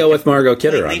 I'm gonna go with Margot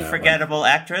Kidder on that forgettable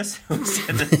actress who's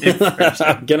in the new version.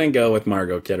 I'm gonna go with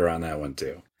Margot Kidder on that one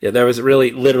too. Yeah, there was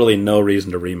literally no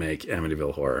reason to remake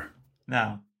Amityville Horror.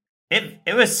 No,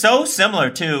 it was so similar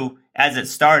to as it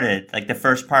started, like the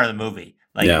first part of the movie.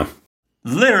 Like,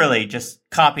 literally just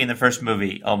copying the first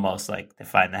movie almost. Like they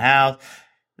find the house,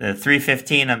 the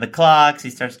 3:15 on the clocks. He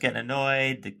starts getting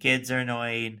annoyed. The kids are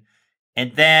annoyed,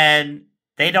 and then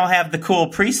they don't have the cool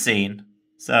pre-scene,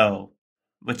 so.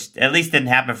 Which at least didn't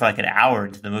happen for like an hour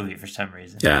into the movie for some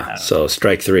reason. Yeah, so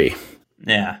strike three.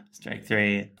 Yeah, strike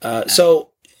three. So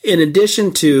in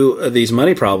addition to these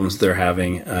money problems they're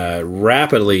having,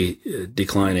 rapidly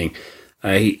declining,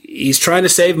 he's trying to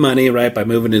save money, right, by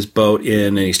moving his boat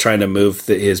in, and he's trying to move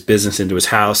his business into his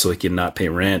house so he can not pay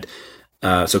rent.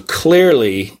 So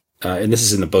clearly, and this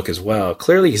is in the book as well,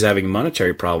 clearly he's having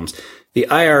monetary problems. The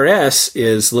IRS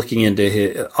is looking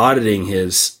into auditing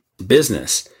his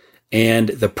business. And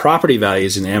the property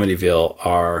values in Amityville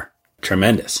are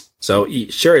tremendous. So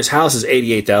sure, his house is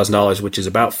 $88,000, which is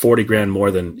about $40,000 more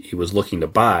than he was looking to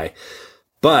buy.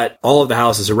 But all of the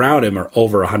houses around him are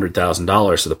over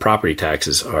 $100,000. So the property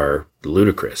taxes are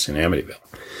ludicrous in Amityville.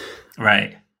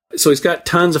 Right. So he's got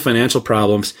tons of financial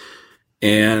problems.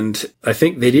 And I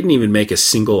think they didn't even make a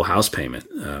single house payment.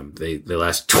 They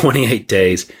last 28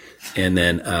 days and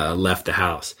then left the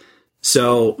house.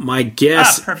 So my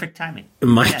guess, perfect timing.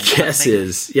 My guess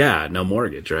is, no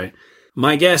mortgage, right?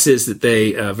 My guess is that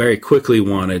they very quickly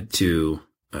wanted to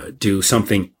do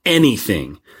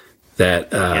anything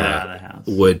that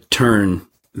would turn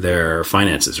their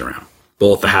finances around,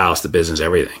 both the house, the business,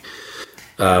 everything.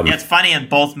 It's funny in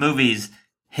both movies,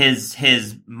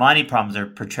 his money problems are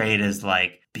portrayed as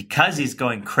like because he's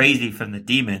going crazy from the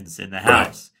demons in the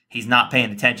house, he's not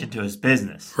paying attention to his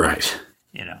business, right?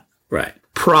 You know, right.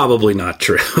 Probably not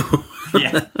true.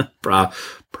 Yeah.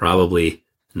 Probably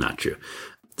not true.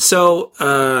 So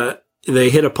they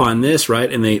hit upon this,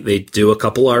 right? And they do a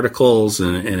couple articles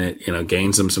and it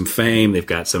gains them some fame. They've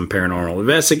got some paranormal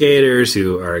investigators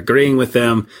who are agreeing with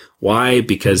them. Why?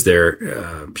 Because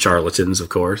they're charlatans, of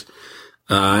course.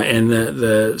 And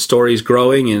the story's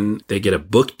growing and they get a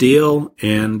book deal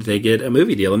and they get a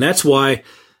movie deal. And that's why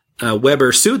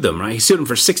Weber sued them, right? He sued them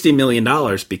for $60 million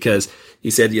because he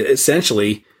said,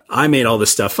 essentially, I made all this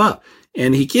stuff up.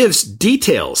 And he gives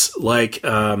details like,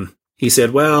 he said,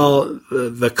 well,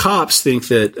 the cops think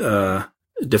that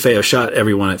DeFeo shot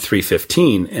everyone at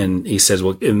 3:15. And he says,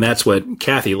 well, and that's what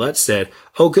Kathy Lutz said.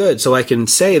 Oh, good. So I can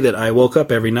say that I woke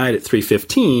up every night at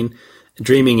 3:15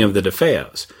 dreaming of the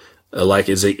DeFeos, like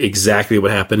is exactly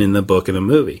what happened in the book and the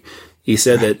movie. He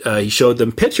said that he showed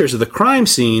them pictures of the crime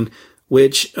scene,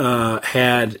 which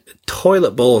had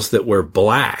toilet bowls that were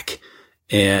black.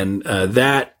 And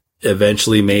that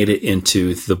eventually made it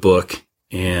into the book.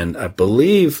 And I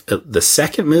believe the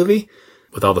second movie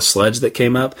with all the sludge that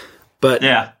came up. But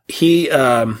he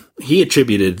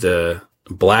attributed the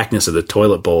blackness of the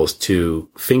toilet bowls to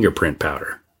fingerprint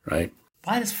powder, right?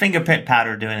 Why is fingerprint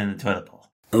powder doing in the toilet bowl?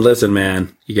 Listen,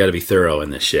 man, you got to be thorough in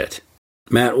this shit.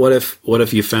 Matt, what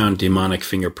if you found demonic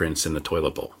fingerprints in the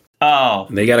toilet bowl? Oh.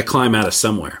 They got to climb out of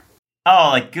somewhere.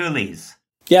 Oh, like Ghoulies.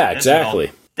 Yeah,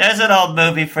 exactly. There's an old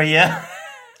movie for you.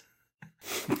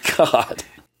 God.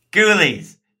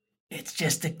 Ghoulies. It's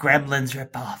just a Gremlins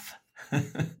ripoff.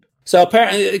 So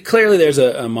apparently, clearly there's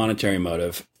a monetary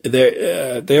motive.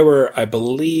 There were, I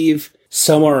believe,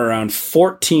 somewhere around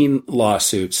 14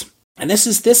 lawsuits. And this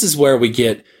is where we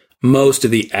get most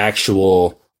of the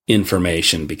actual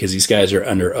information because these guys are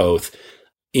under oath.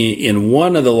 In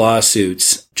one of the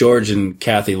lawsuits, George and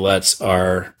Kathy Lutz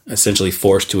are essentially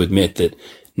forced to admit that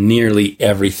nearly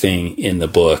everything in the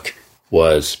book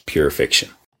was pure fiction.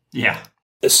 Yeah.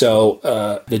 So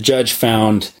the judge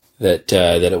found that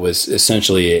it was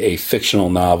essentially a fictional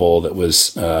novel that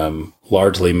was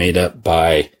largely made up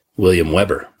by William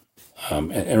Weber.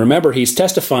 And remember, he's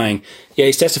testifying. Yeah,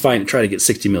 he's testifying to try to get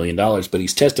 $60 million, but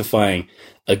he's testifying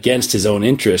against his own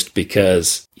interest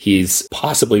because he's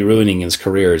possibly ruining his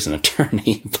career as an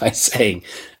attorney by saying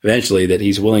eventually that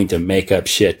he's willing to make up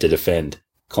shit to defend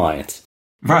clients.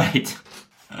 Right.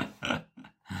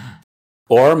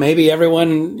 Or maybe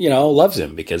everyone, loves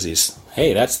him because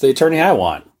hey, that's the attorney I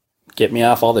want. Get me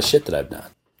off all the shit that I've done.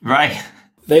 Right.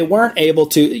 They weren't able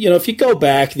to, if you go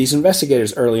back, these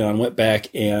investigators early on went back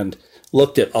and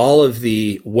looked at all of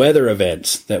the weather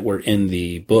events that were in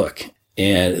the book.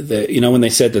 And when they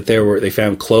said that they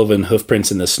found cloven hoof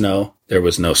prints in the snow, there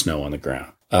was no snow on the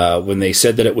ground. When they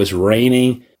said that it was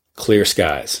raining, clear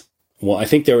skies. Well, I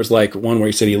think there was like one where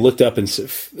he said he looked up and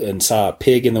saw a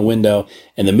pig in the window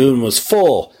and the moon was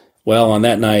full. Well, on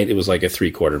that night, it was like a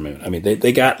 3/4 moon. I mean,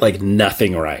 they got like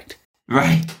nothing right.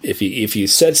 Right. If you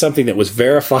said something that was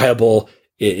verifiable,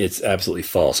 it's absolutely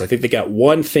false. I think they got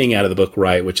one thing out of the book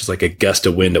right, which is like a gust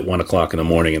of wind at 1 o'clock in the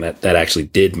morning, and that actually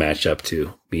did match up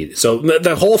to me. So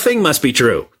the whole thing must be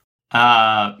true.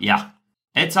 Yeah.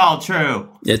 It's all true.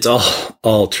 It's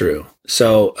all true.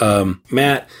 So,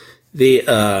 Matt,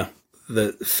 the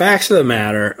facts of the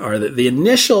matter are that the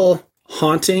initial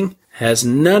haunting has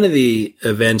none of the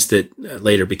events that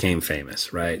later became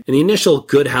famous, right? In the initial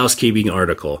Good Housekeeping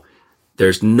article,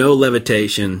 there's no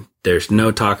levitation. There's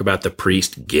no talk about the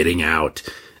priest getting out.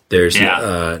 There's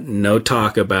no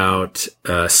talk about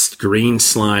green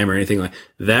slime or anything like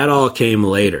that. That all came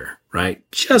later, right?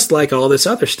 Just like all this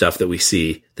other stuff that we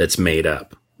see that's made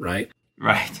up, right?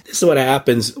 Right. This is what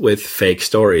happens with fake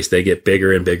stories. They get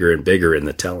bigger and bigger and bigger in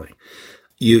the telling.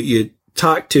 You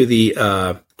talk to the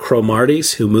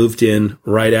Cromartys, who moved in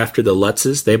right after the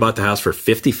Lutzes. They bought the house for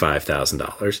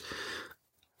 $55,000.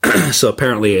 So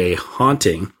apparently a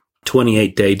haunting,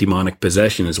 28-day demonic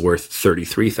possession is worth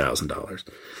 $33,000.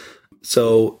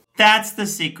 So that's the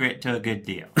secret to a good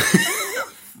deal.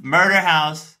 Murder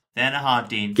house, then a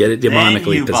haunting. Get it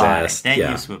demonically possessed. Then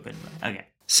you swoop it. Okay.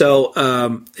 So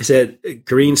he said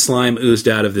green slime oozed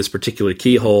out of this particular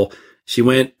keyhole. She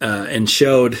went and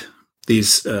showed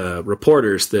these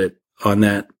reporters that on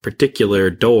that particular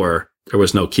door, there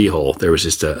was no keyhole. There was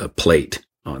just a plate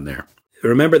on there.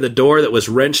 Remember the door that was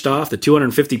wrenched off, the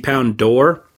 250-pound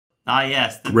door? Ah,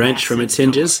 yes. Wrenched from its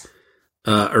hinges.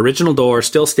 Original door,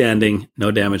 still standing, no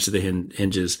damage to the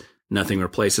hinges, nothing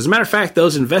replaced. As a matter of fact,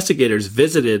 those investigators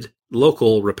visited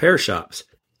local repair shops.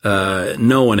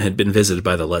 No one had been visited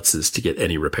by the Lutzes to get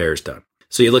any repairs done.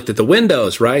 So you looked at the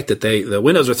windows, right? That the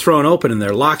windows were thrown open and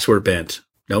their locks were bent.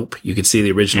 Nope. You could see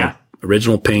the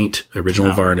original paint,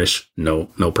 original varnish. No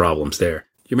problems there.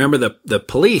 You remember the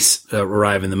police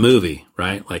arrive in the movie,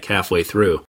 right? Like halfway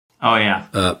through. Oh, yeah.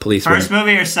 Police. First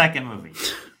movie or second movie?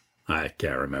 I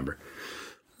can't remember.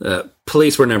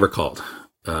 Police were never called.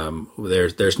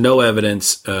 There's no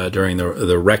evidence during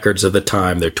the records of the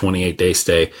time, their 28-day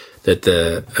stay, that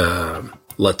the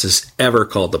Lutzes ever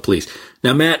called the police.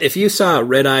 Now, Matt, if you saw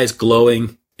red eyes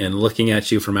glowing and looking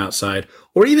at you from outside,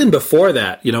 or even before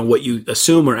that, what you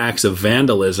assume are acts of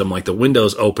vandalism, like the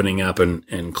windows opening up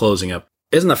and closing up,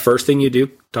 isn't the first thing you do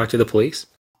talk to the police?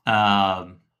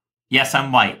 Yes,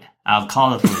 I'm white. I'll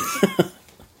call the police.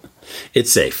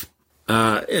 It's safe.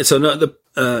 So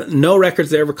no records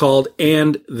they ever called,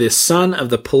 and the son of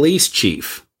the police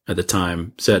chief at the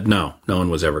time said no one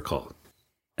was ever called.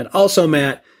 And also,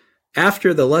 Matt,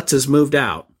 after the Lutzes moved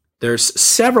out, there's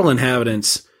several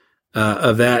inhabitants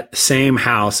of that same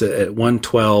house at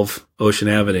 112 Ocean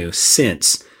Avenue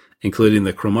since, including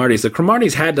the Cromartys. The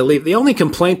Cromartys had to leave. The only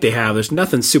complaint they have, there's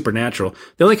nothing supernatural.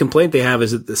 The only complaint they have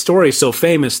is that the story is so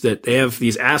famous that they have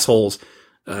these assholes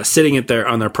sitting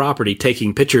on their property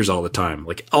taking pictures all the time,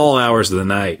 like all hours of the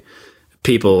night.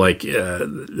 People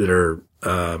that are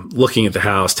looking at the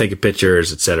house, taking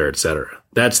pictures, et cetera, et cetera.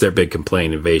 That's their big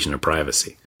complaint: invasion of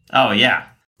privacy. Oh yeah.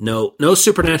 No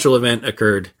supernatural event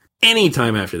occurred any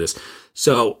time after this.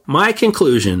 So my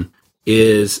conclusion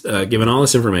is, given all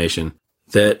this information,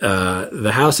 that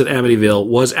the house at Amityville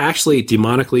was actually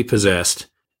demonically possessed,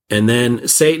 and then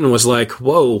Satan was like,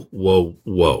 "Whoa, whoa,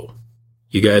 whoa!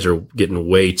 You guys are getting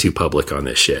way too public on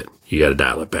this shit. You got to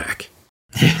dial it back."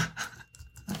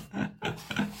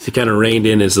 He kind of reined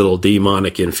in his little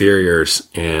demonic inferiors,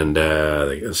 and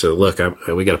so look,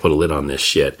 we got to put a lid on this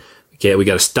shit. We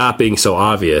got to stop being so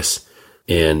obvious,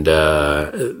 and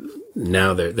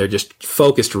now they're just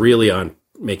focused really on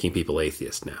making people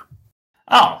atheists now.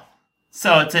 Oh,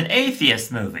 so it's an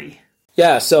atheist movie.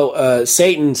 Yeah. So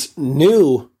Satan's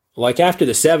knew, like after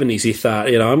the 70s, he thought,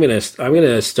 I'm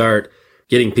gonna start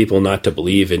getting people not to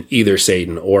believe in either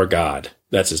Satan or God.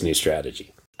 That's his new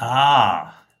strategy.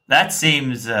 Ah. That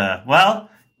seems,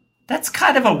 that's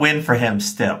kind of a win for him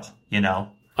still,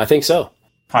 I think so.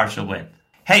 Partial win.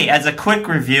 Hey, as a quick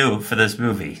review for this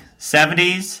movie,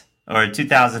 70s or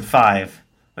 2005,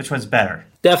 which one's better?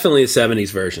 Definitely the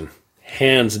 70s version.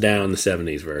 Hands down the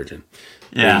 70s version.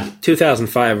 Yeah. The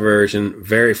 2005 version,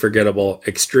 very forgettable,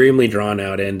 extremely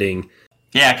drawn-out ending.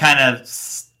 Yeah, kind of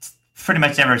pretty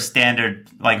much every standard,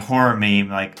 horror meme,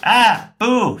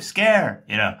 boo, scare,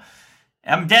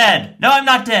 I'm dead. No, I'm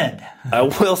not dead. I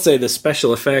will say the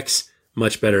special effects,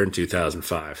 much better in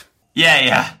 2005.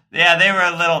 Yeah, they were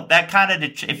a little, that kind of,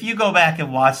 if you go back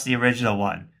and watch the original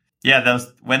one,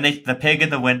 the pig in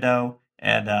the window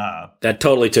and, that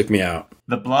totally took me out.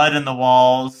 The blood in the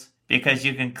walls, because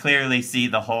you can clearly see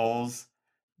the holes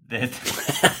that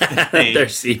they're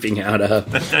seeping out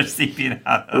of.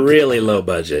 Really low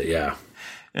budget, yeah.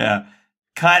 Yeah.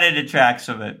 Kind of detracts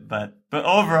from it, but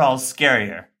overall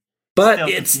scarier. But still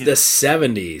it's confusing.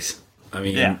 The 70s. I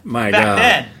mean, my God.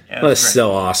 Then, it was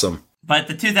so awesome. But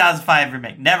the 2005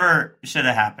 remake never should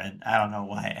have happened. I don't know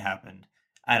why it happened.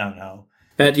 I don't know.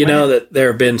 Matt, you know that there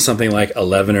have been something like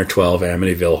 11 or 12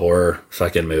 Amityville horror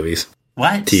fucking movies.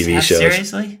 What? TV shows.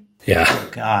 Seriously? Yeah. Oh,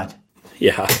 God.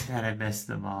 Yeah. God, I missed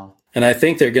them all. And I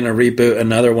think they're going to reboot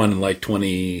another one in like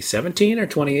 2017 or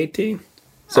 2018.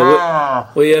 So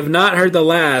we have not heard the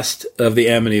last of the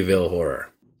Amityville horror.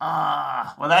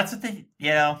 Well, that's what they,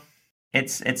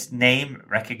 it's name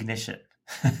recognition.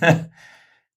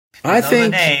 I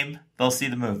think the name, they'll see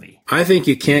the movie. I think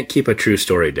you can't keep a true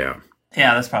story down.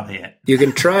 Yeah, that's probably it. You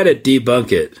can try to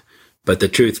debunk it, but the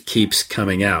truth keeps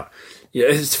coming out.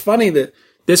 It's funny that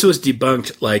this was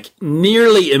debunked like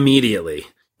nearly immediately,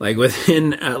 like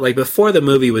within, like before the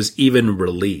movie was even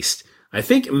released. I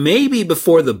think maybe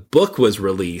before the book was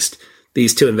released,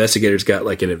 these two investigators got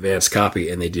like an advanced copy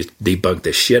and they just debunked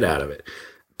the shit out of it.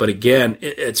 But again,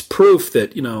 it's proof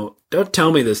that, don't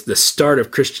tell me this, the start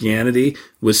of Christianity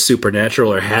was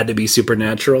supernatural or had to be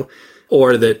supernatural,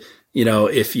 or that,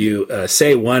 if you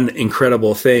say one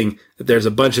incredible thing, that there's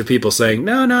a bunch of people saying,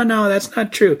 no, that's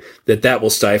not true, that will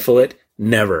stifle it.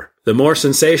 Never. The more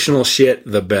sensational shit,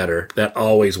 the better. That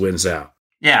always wins out.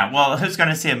 Yeah, well, who's going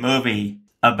to see a movie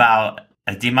about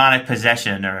a demonic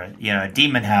possession or, a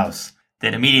demon house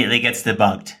that immediately gets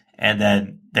debunked and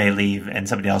then they leave and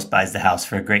somebody else buys the house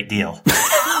for a great deal?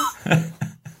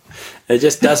 It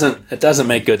just doesn't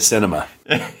make good cinema.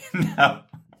 No.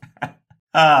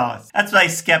 Oh, that's why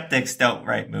skeptics don't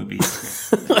write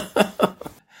movies.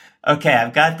 Okay,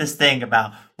 I've got this thing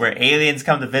about where aliens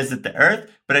come to visit the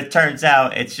Earth, but it turns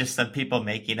out it's just some people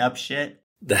making up shit.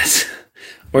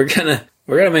 We're gonna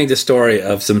make the story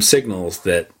of some signals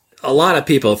that a lot of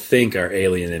people think are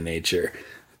alien in nature,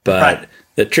 but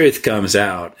the truth comes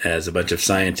out as a bunch of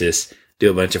scientists do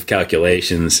a bunch of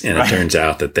calculations, and it turns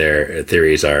out that their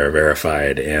theories are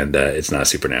verified, and it's not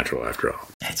supernatural after all.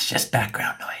 It's just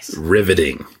background noise.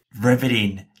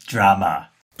 Riveting drama.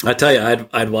 I tell you,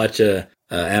 I'd watch a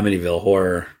Amityville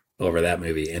horror over that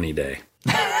movie any day.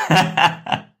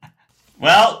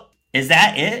 Well, is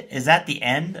that it? Is that the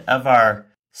end of our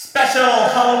special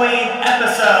Halloween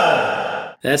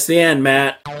episode? That's the end,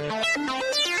 Matt.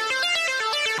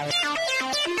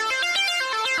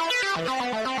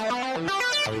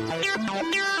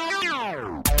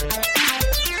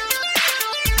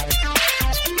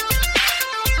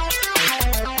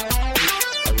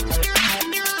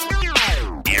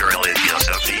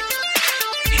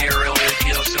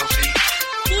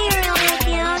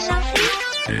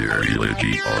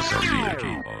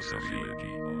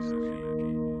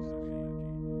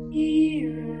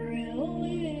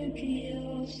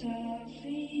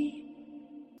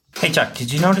 Hey Chuck,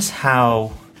 did you notice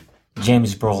how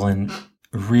James Brolin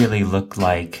really looked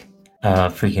like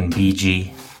freaking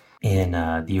BG in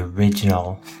the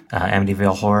original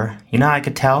Amityville Horror? You know how I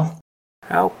could tell?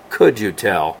 How could you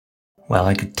tell? Well,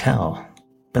 I could tell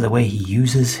by the way he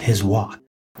uses his walk.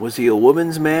 Was he a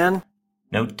woman's man?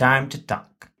 No time to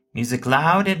talk. Music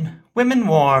loud and women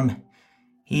warm.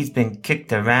 He's been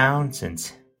kicked around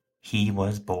since he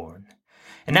was born.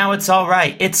 And now it's all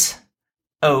right. It's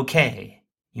okay.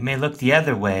 You may look the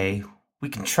other way. We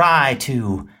can try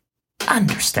to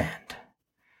understand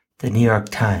the New York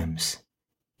Times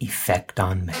effect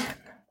on man.